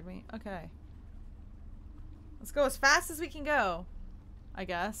 that scared me. Okay. Let's go as fast as we can go, I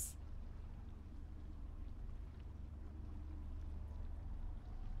guess.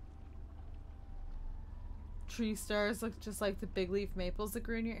 Tree stars look just like the big leaf maples that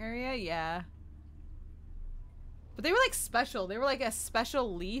grew in your area? Yeah. But they were like special. They were like a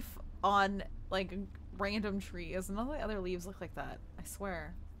special leaf on like random trees. None of the other leaves look like that. I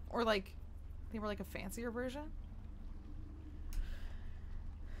swear. Or like they were like a fancier version.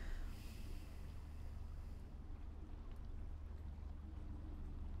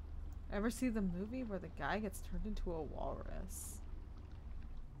 Ever see the movie where the guy gets turned into a walrus?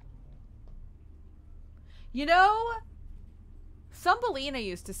 You know, Thumbelina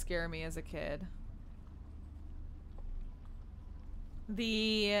used to scare me as a kid.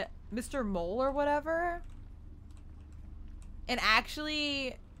 The Mr. Mole or whatever. And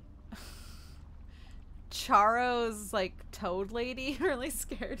actually, Charo's like toad lady really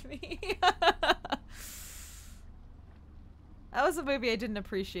scared me. That was a movie I didn't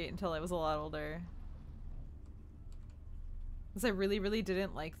appreciate until I was a lot older. Because I really, really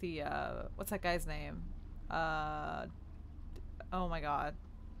didn't like the, what's that guy's name? Oh my god.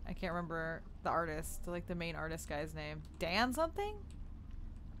 I can't remember the artist, like the main artist guy's name. Dan something?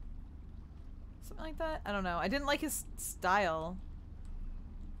 Something like that? I don't know. I didn't like his style.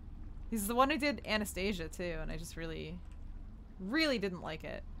 He's the one who did Anastasia too, and I just really, really didn't like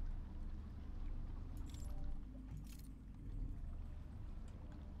it.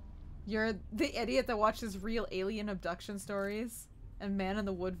 You're the idiot that watches real alien abduction stories and Man in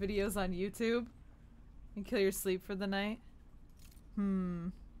the Wood videos on YouTube and kill your sleep for the night.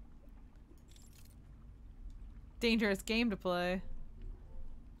 Dangerous game to play.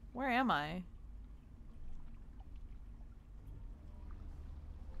 Where am I?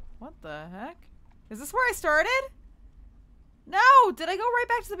 What the heck? Is this where I started? No! Did I go right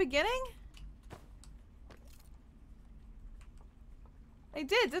back to the beginning? I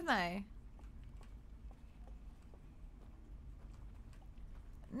did, didn't I?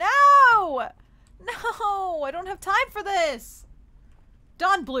 No! No! I don't have time for this!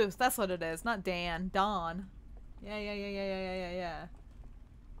 Don Bluth, that's what it is. Not Dan. Don. Yeah.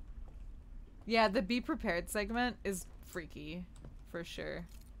 Yeah, the be prepared segment is freaky. For sure.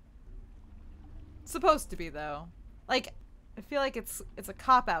 It's supposed to be, though. Like, I feel like it's a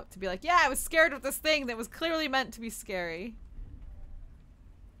cop-out to be like, yeah, I was scared of this thing that was clearly meant to be scary.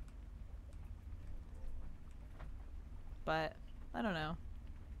 But, I don't know.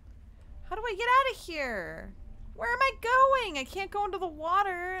 How do I get out of here? Where am I going? I can't go into the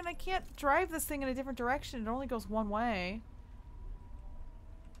water, and I can't drive this thing in a different direction. It only goes one way.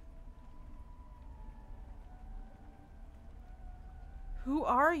 Who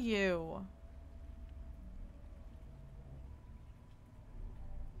are you?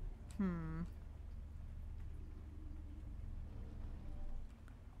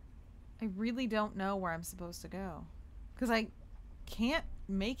 I really don't know where I'm supposed to go. Because I can't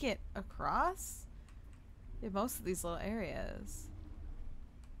make it across in most of these little areas.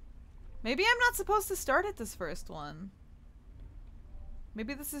 Maybe I'm not supposed to start at this first one.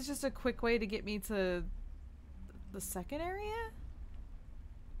 Maybe this is just a quick way to get me to the second area?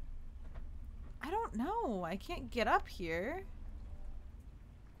 I don't know. I can't get up here.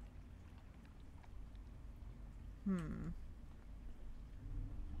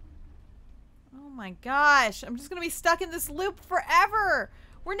 Oh my gosh. I'm just gonna be stuck in this loop forever.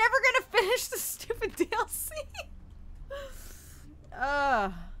 We're never gonna finish the stupid DLC.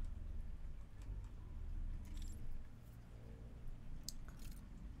 Ugh.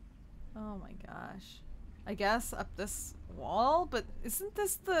 Oh my gosh. I guess up this wall, but isn't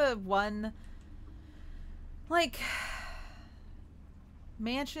this the one, like,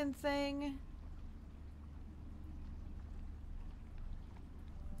 mansion thing?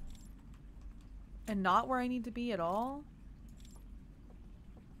 And not where I need to be at all?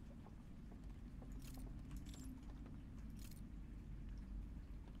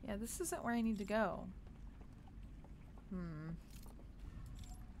 Yeah, this isn't where I need to go. Man.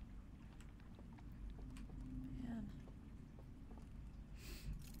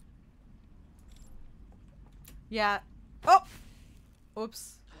 Yeah. Oh!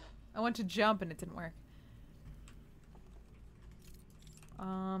 Oops. I went to jump and it didn't work.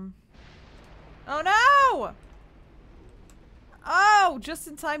 Oh no! Oh, just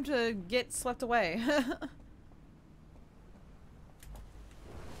in time to get swept away.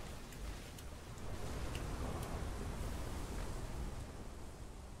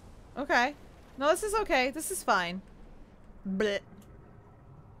 Okay. No, this is okay. This is fine. Blech.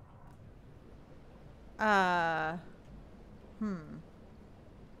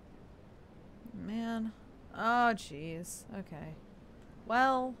 Man. Oh, jeez. Okay.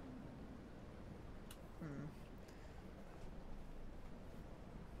 Well.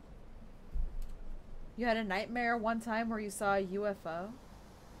 You had a nightmare one time where you saw a UFO?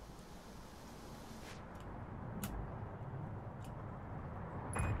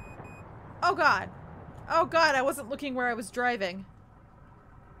 Oh god. Oh god, I wasn't looking where I was driving.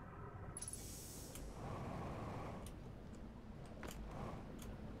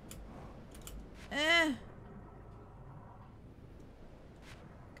 Eh.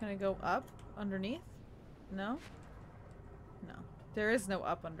 Can I go up? Underneath? No? No. There is no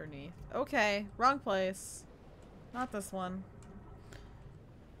up underneath. Okay. Wrong place. Not this one.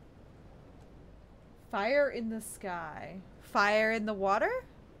 Fire in the sky. Fire in the water?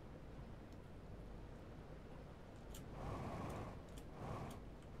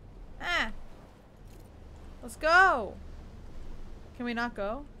 Ah! Let's go! Can we not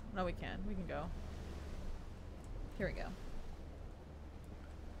go? No, we can. We can go. Here we go.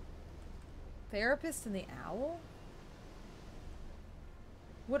 Therapist and the owl?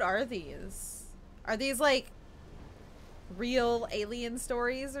 What are these? Are these like real alien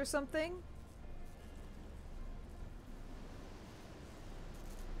stories or something?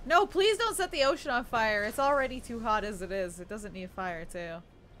 No, please don't set the ocean on fire. It's already too hot as it is. It doesn't need fire too.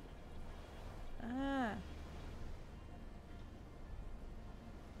 Ah.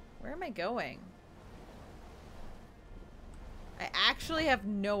 Where am I going? I actually have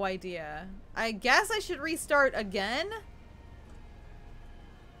no idea. I guess I should restart again?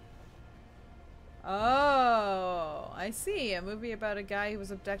 Oh, I see. A movie about a guy who was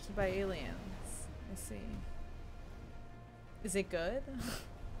abducted by aliens. I see. Is it good?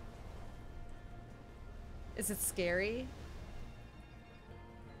 Is it scary?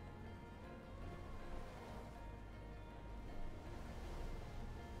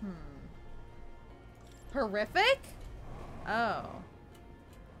 Horrific? Oh.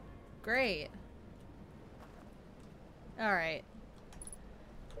 Great. Alright.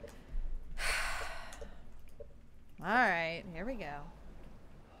 Alright, here we go.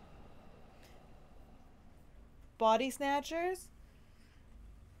 Body snatchers?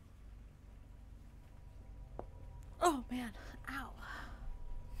 Oh man. Ow.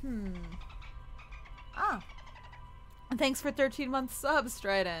 Oh. Thanks for 13 months subs,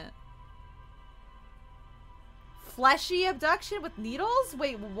 Strident. Fleshy abduction with needles?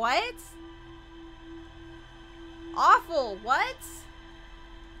 Wait, what? Awful, what?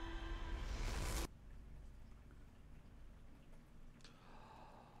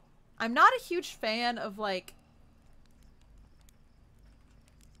 I'm not a huge fan of, like,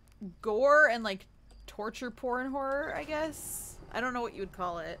 gore and, like, torture porn horror, I guess. I don't know what you would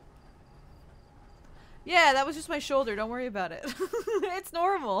call it. Yeah, that was just my shoulder. Don't worry about it. It's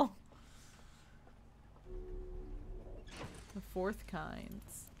normal. The fourth kind.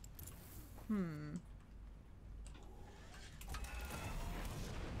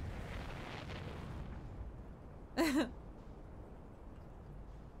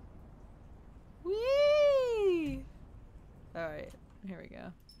 Whee! Alright, here we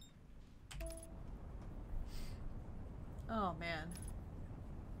go. Oh, man.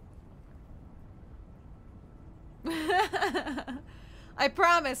 I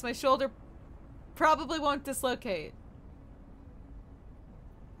promise my shoulder probably won't dislocate.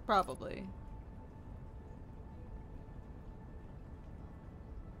 Probably.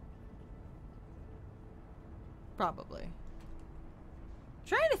 Probably.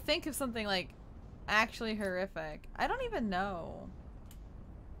 Trying to think of something like actually horrific. I don't even know.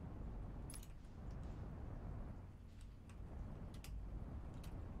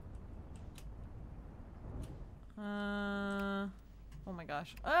 Oh my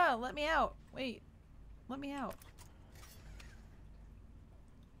gosh. Let me out. Wait. Let me out.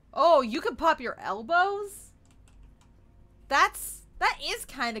 Oh, you can pop your elbows? That is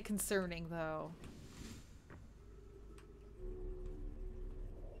kind of concerning though.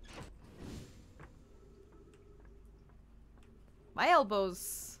 My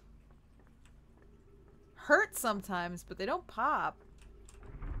elbows hurt sometimes, but they don't pop.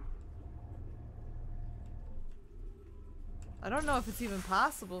 I don't know if it's even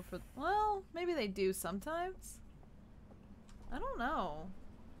possible for... Well, maybe they do sometimes. I don't know.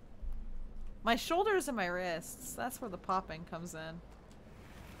 My shoulders and my wrists. That's where the popping comes in.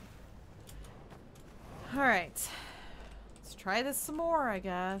 Alright. Let's try this some more, I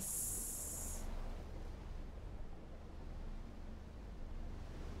guess.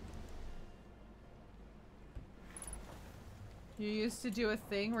 You used to do a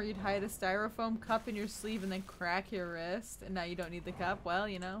thing where you'd hide a styrofoam cup in your sleeve and then crack your wrist, and now you don't need the cup. Well,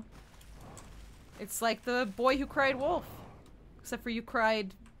 you know. It's like the boy who cried wolf. Except for you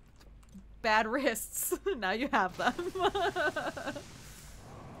cried bad wrists. Now you have them.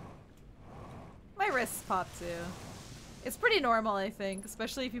 My wrists pop too. It's pretty normal, I think,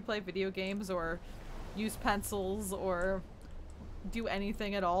 especially if you play video games or use pencils or do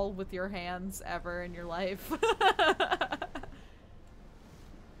anything at all with your hands ever in your life.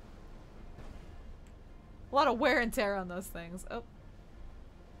 A lot of wear and tear on those things. Oh.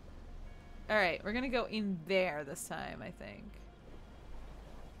 Alright, we're gonna go in there this time, I think.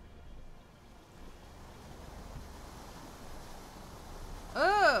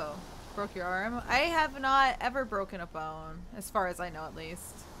 Oh! Broke your arm? I have not ever broken a bone, as far as I know at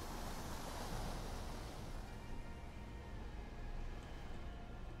least.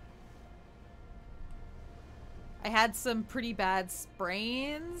 I had some pretty bad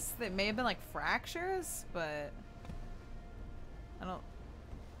sprains that may have been like fractures, but I don't...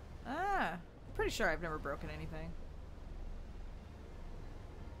 I'm pretty sure I've never broken anything.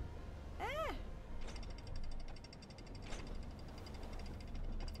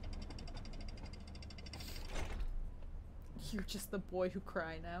 You're just the boy who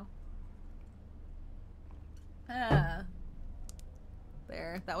cry now.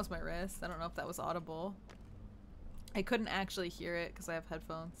 There, that was my wrist. I don't know if that was audible. I couldn't actually hear it because I have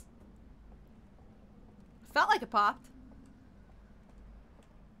headphones. Felt like it popped.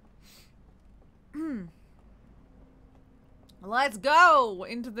 Let's go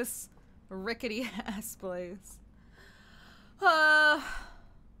into this rickety ass place.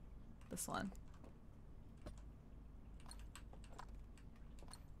 This one.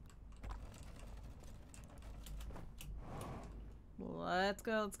 Let's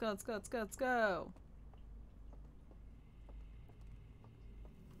go, let's go, let's go, let's go, let's go.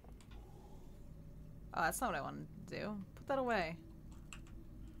 Oh, that's not what I wanted to do. Put that away.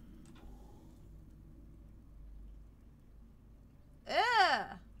 Ugh!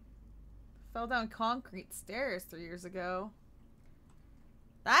 Fell down concrete stairs 3 years ago.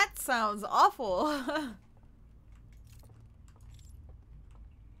 That sounds awful.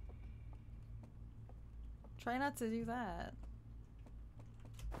 Try not to do that.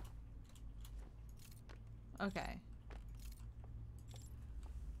 Okay.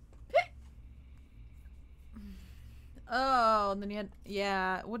 Oh, and then you had...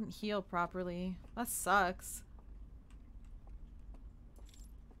 Yeah, it wouldn't heal properly. That sucks.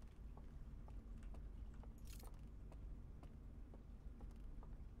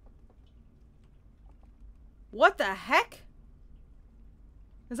 What the heck?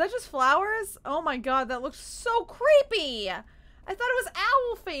 Is that just flowers? Oh my god, that looks so creepy! I thought it was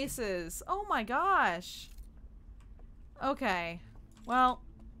owl faces! Oh my gosh. Okay. Well...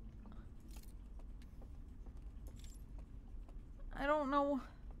 I don't know.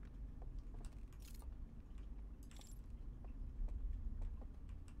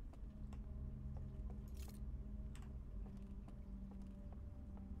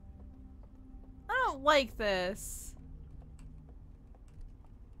 I don't like this.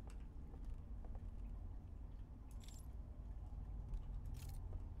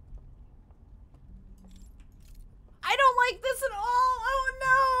 I don't like this at all. Oh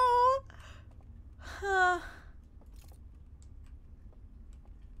no. Huh.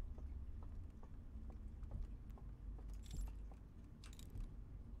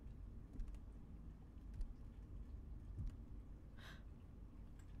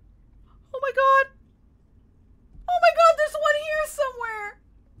 Oh my god! Oh my god, there's one here somewhere!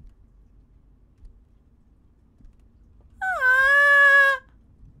 Ah!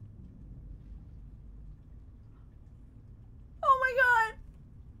 Oh my god!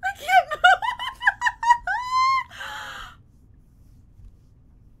 I can't move!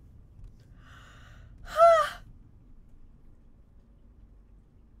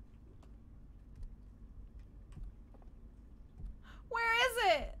 Where is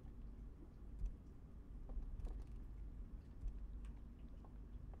it?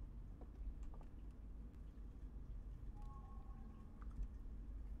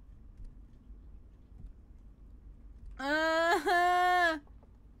 Uh-huh.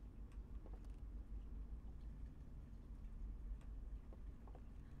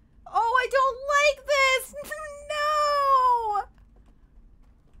 Oh, I don't like this! No!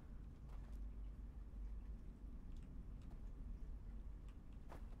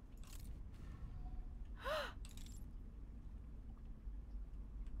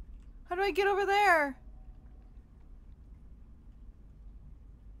 How do I get over there?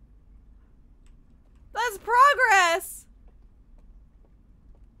 That's progress!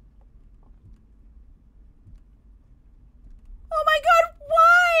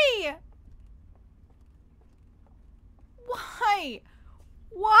 Why?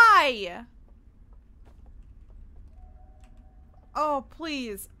 Why? Oh,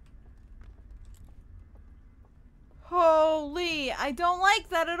 please. Holy, I don't like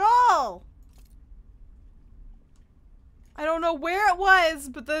that at all. I don't know where it was,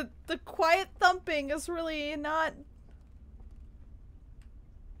 but the quiet thumping is really not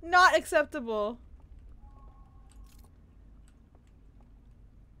acceptable.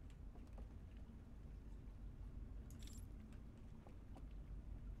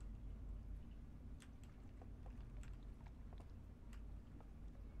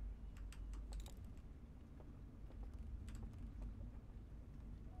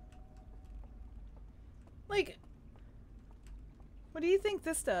 Like, what do you think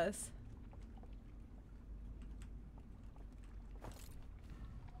this does?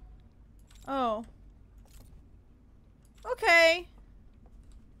 Oh. Okay.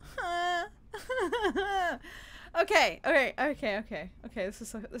 Okay, okay.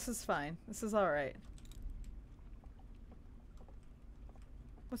 This is fine. This is all right.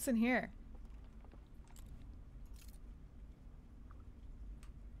 What's in here?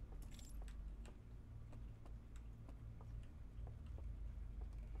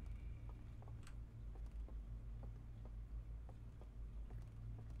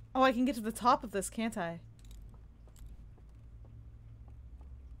 Oh, I can get to the top of this, can't I?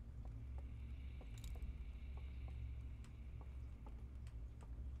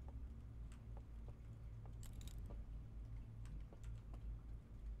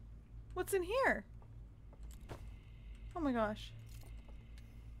 What's in here? Oh my gosh.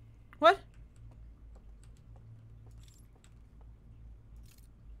 What?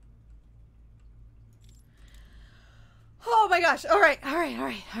 Oh my gosh. All right.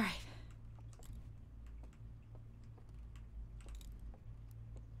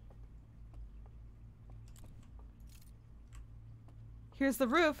 Here's the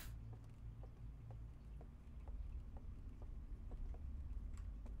roof.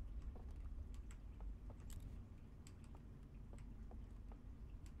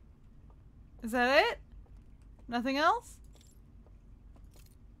 Is that it? Nothing else?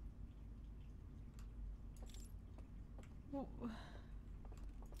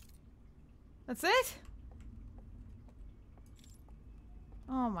 That's it?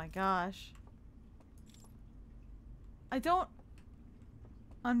 Oh my gosh. I don't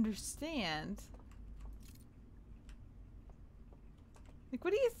understand. Like,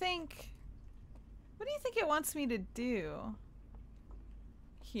 what do you think? What do you think it wants me to do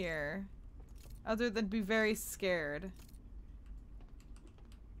here? Other than be very scared.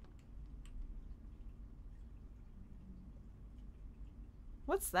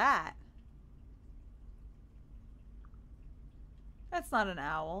 What's that? That's not an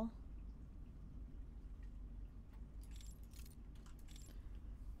owl.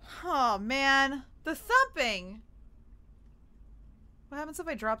 Oh man, the thumping! What happens if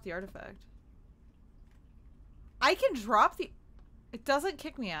I drop the artifact? I can drop the... It doesn't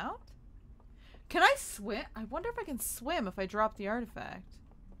kick me out? Can I swim? I wonder if I can swim if I drop the artifact.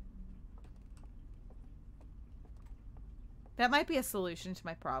 That might be a solution to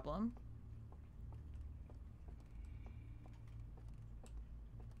my problem.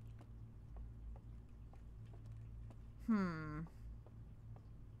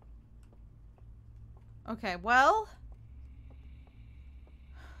 Okay, well...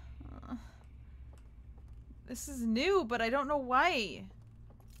 This is new, but I don't know why.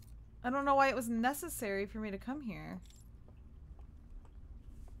 I don't know why it was necessary for me to come here.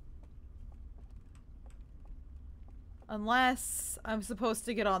 Unless I'm supposed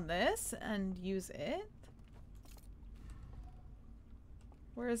to get on this and use it.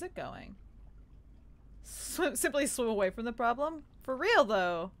 Where is it going? Simply swim away from the problem? For real,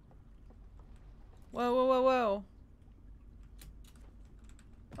 though. Whoa.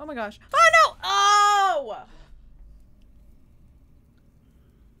 Oh my gosh. Oh no! Oh!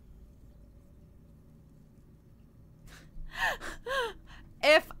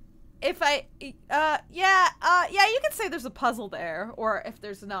 If I, yeah, you could say there's a puzzle there, or if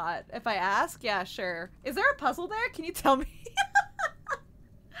there's not. If I ask, yeah, sure. Is there a puzzle there? Can you tell me?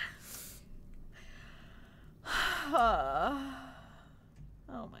 Oh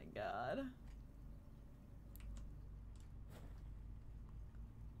my god.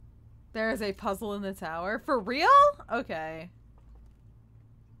 There is a puzzle in the tower? For real? Okay.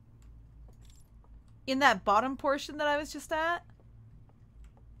 In that bottom portion that I was just at?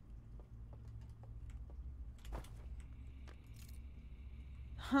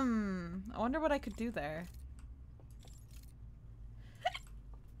 I wonder what I could do there.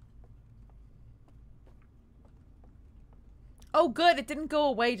 Oh, good. It didn't go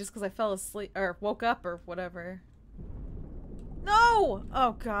away just because I fell asleep or woke up or whatever. No!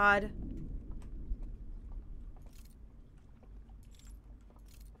 Oh, God.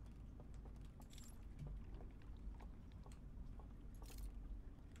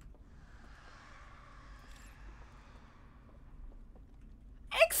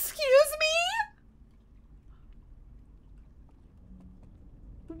 Excuse me?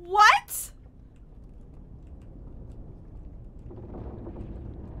 What?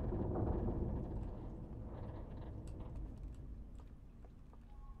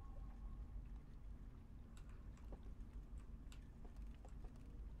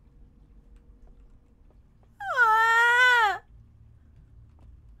 Ah!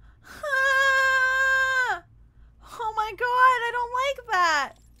 Ah! Oh my God, I don't like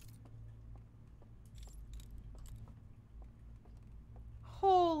that.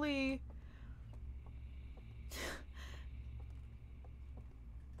 Holy.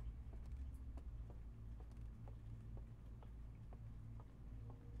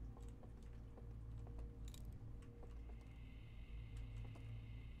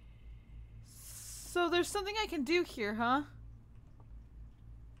 So there's something I can do here, huh?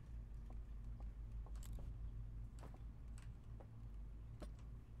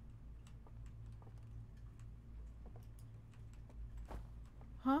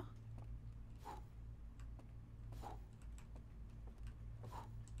 Huh?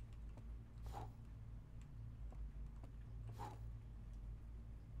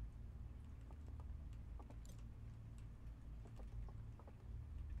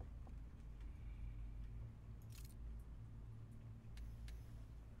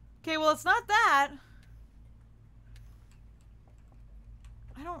 Okay, well, it's not that.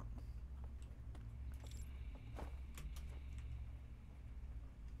 I don't...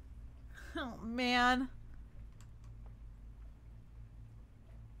 Oh, man.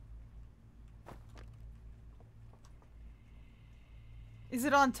 Is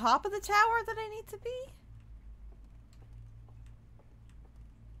it on top of the tower that I need to be?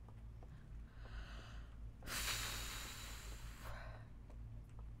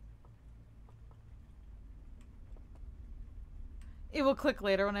 It will click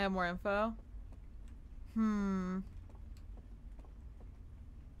later when I have more info.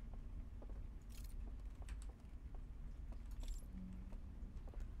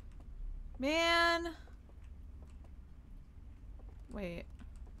 Man. Wait.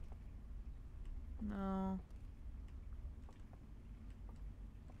 No.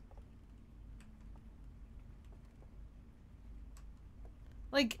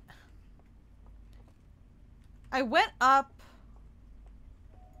 Like, I went up.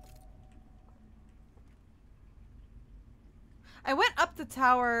 I went up the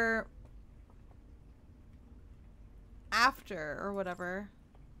tower after or whatever.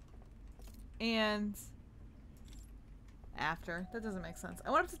 And after. That doesn't make sense. I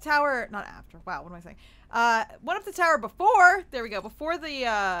went up the tower, not after. Wow, what am I saying? Went up the tower before, there we go, before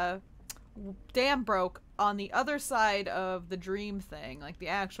the dam broke on the other side of the dream thing, like the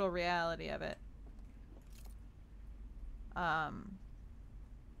actual reality of it.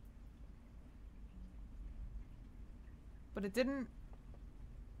 But it didn't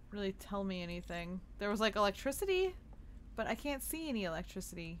really tell me anything. There was like electricity, but I can't see any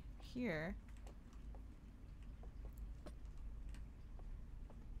electricity here.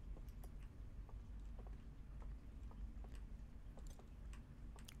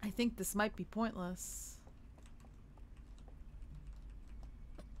 I think this might be pointless.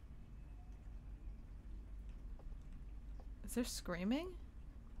 Is there screaming?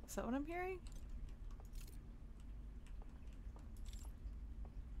 Is that what I'm hearing?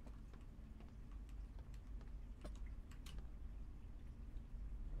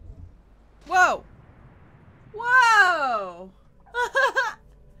 Whoa! Whoa!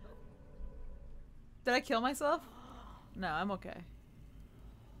 Did I kill myself? No, I'm okay.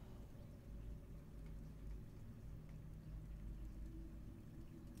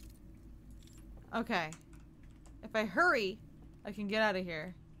 Okay. If I hurry, I can get out of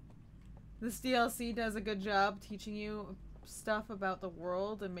here. This DLC does a good job teaching you stuff about the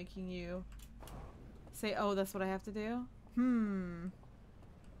world and making you say, oh, that's what I have to do?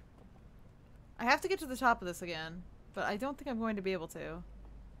 I have to get to the top of this again, but I don't think I'm going to be able to.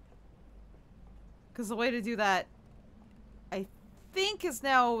 Because the way to do that, I think, is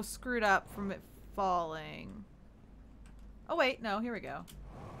now screwed up from it falling. Oh wait, no, here we go.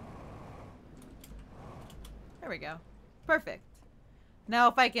 There we go. Perfect. Now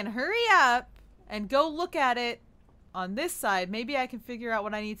if I can hurry up and go look at it on this side, maybe I can figure out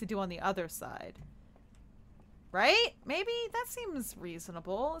what I need to do on the other side. Right? Maybe? That seems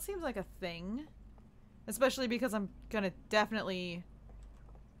reasonable. It seems like a thing. Especially because I'm gonna definitely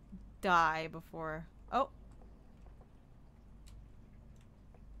die before... Oh.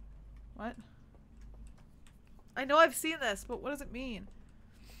 What? I know I've seen this, but what does it mean?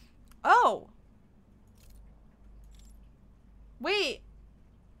 Oh! Wait.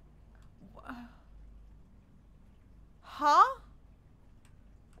 Huh?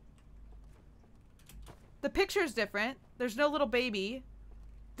 The picture's different. There's no little baby.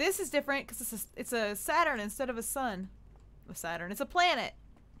 This is different because it's a Saturn instead of a sun. A Saturn. It's a planet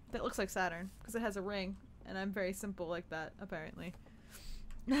that looks like Saturn because it has a ring. And I'm very simple like that, apparently.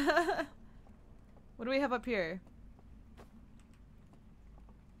 What do we have up here?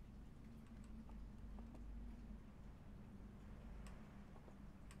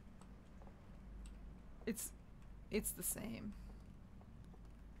 It's the same.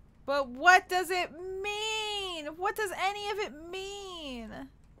 But what does it mean? What does any of it mean?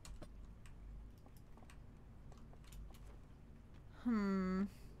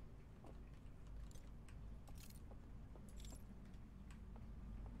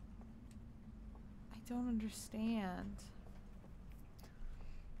 I don't understand.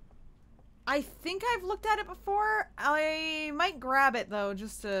 I think I've looked at it before. I might grab it though,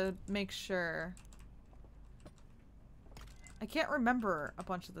 just to make sure. I can't remember a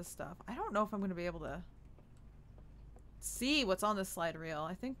bunch of this stuff. I don't know if I'm going to be able to see what's on this slide reel.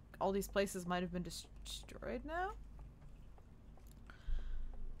 I think all these places might have been destroyed now.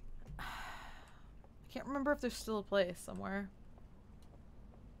 I can't remember if there's still a place somewhere.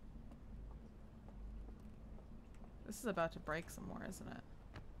 This is about to break some more, isn't it?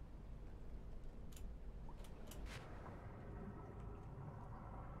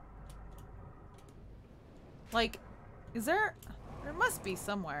 Like, is there... There must be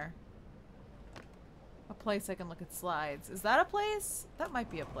somewhere. A place I can look at slides. Is that a place? That might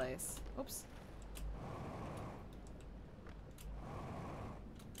be a place. Oops.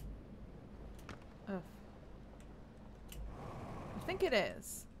 Ugh. I think it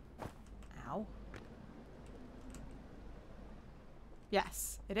is. Ow.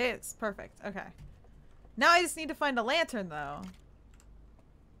 Yes, it is. Perfect. Okay. Now I just need to find a lantern, though.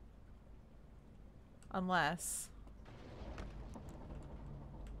 Unless...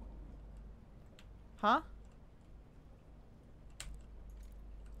 Huh?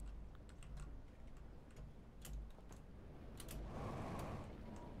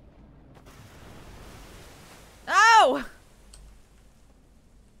 Oh!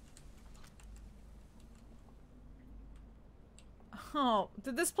 Oh,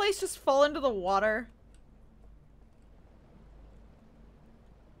 did this place just fall into the water?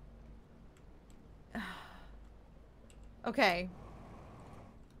 Okay.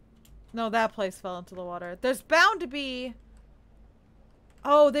 No, that place fell into the water. There's bound to be...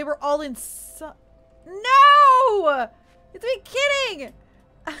 Oh, they were all in No! You have to be kidding!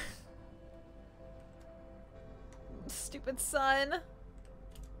 Stupid sun.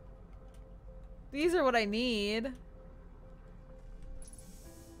 These are what I need.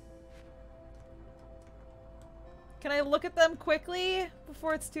 Can I look at them quickly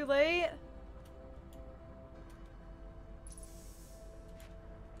before it's too late?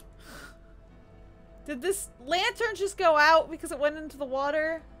 Did this lantern just go out because it went into the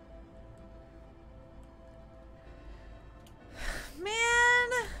water? Man!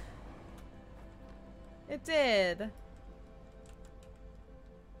 It did.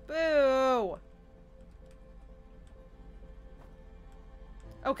 Boo!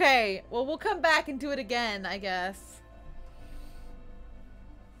 Okay, well we'll come back and do it again, I guess.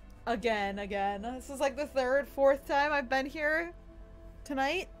 Again. This is like the third, fourth time I've been here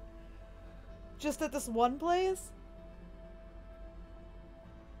tonight. Just at this one place?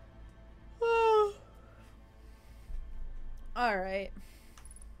 Alright.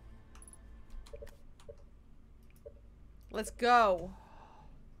 Let's go.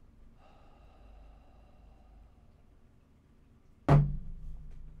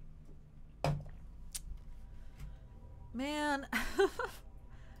 Man.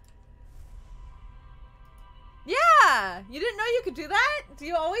 Yeah! You didn't know you could do that? Do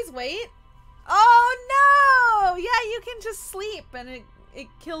you always wait? Oh no! Yeah, you can just sleep and it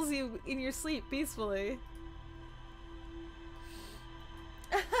kills you in your sleep peacefully.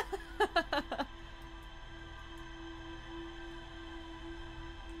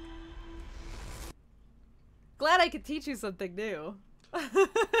 Glad I could teach you something new.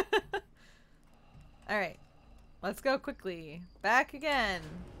 Alright. Let's go quickly. Back again.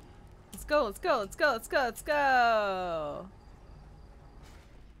 Let's go, let's go, let's go, let's go, let's go!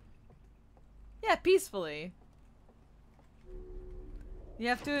 Yeah, peacefully. You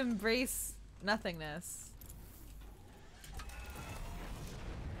have to embrace nothingness.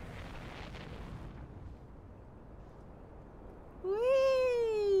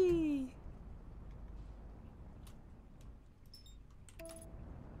 Whee!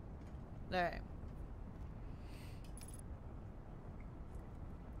 Alright.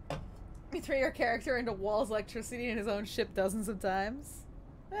 You throw your character into Wall's electricity in his own ship dozens of times.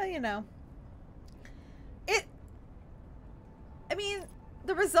 Well, you know. I mean,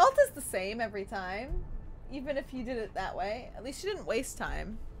 the result is the same every time. Even if you did it that way. At least you didn't waste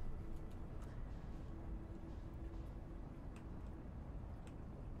time.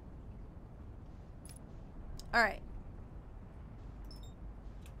 Alright.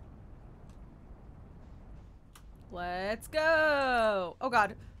 Let's go! Oh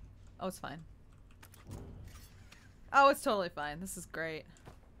god. Oh, it's fine. Oh, it's totally fine. This is great.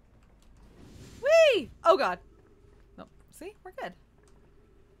 Whee! Oh god. Oh, see? We're good.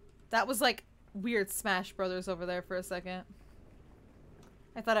 That was like weird Smash Brothers over there for a second.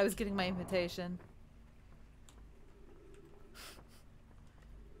 I thought I was getting my invitation.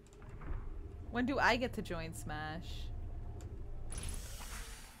 When do I get to join Smash?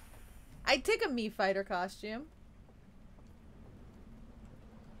 I'd take a Mii Fighter costume.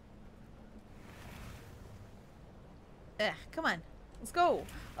 Ugh, come on. Let's go.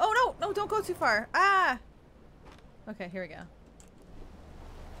 Oh, no. No, don't go too far. Ah! Okay, here we go.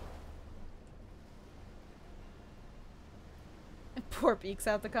 Poor beaks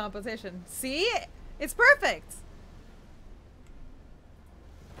out the competition. See? It's perfect!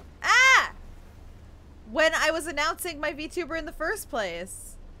 Ah! When I was announcing my VTuber in the first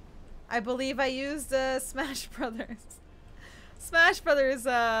place, I believe I used Smash Brothers. Smash Brothers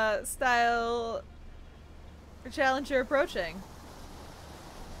style challenger approaching.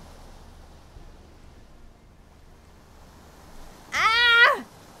 Ah!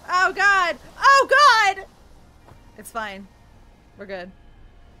 Oh god! Oh god! It's fine. We're good.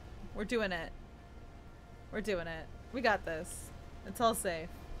 We're doing it. We're doing it. We got this. It's all safe.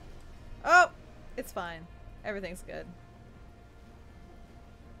 Oh! It's fine. Everything's good.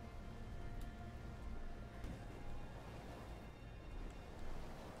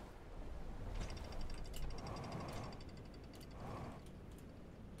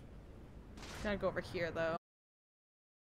 Gotta go over here, though.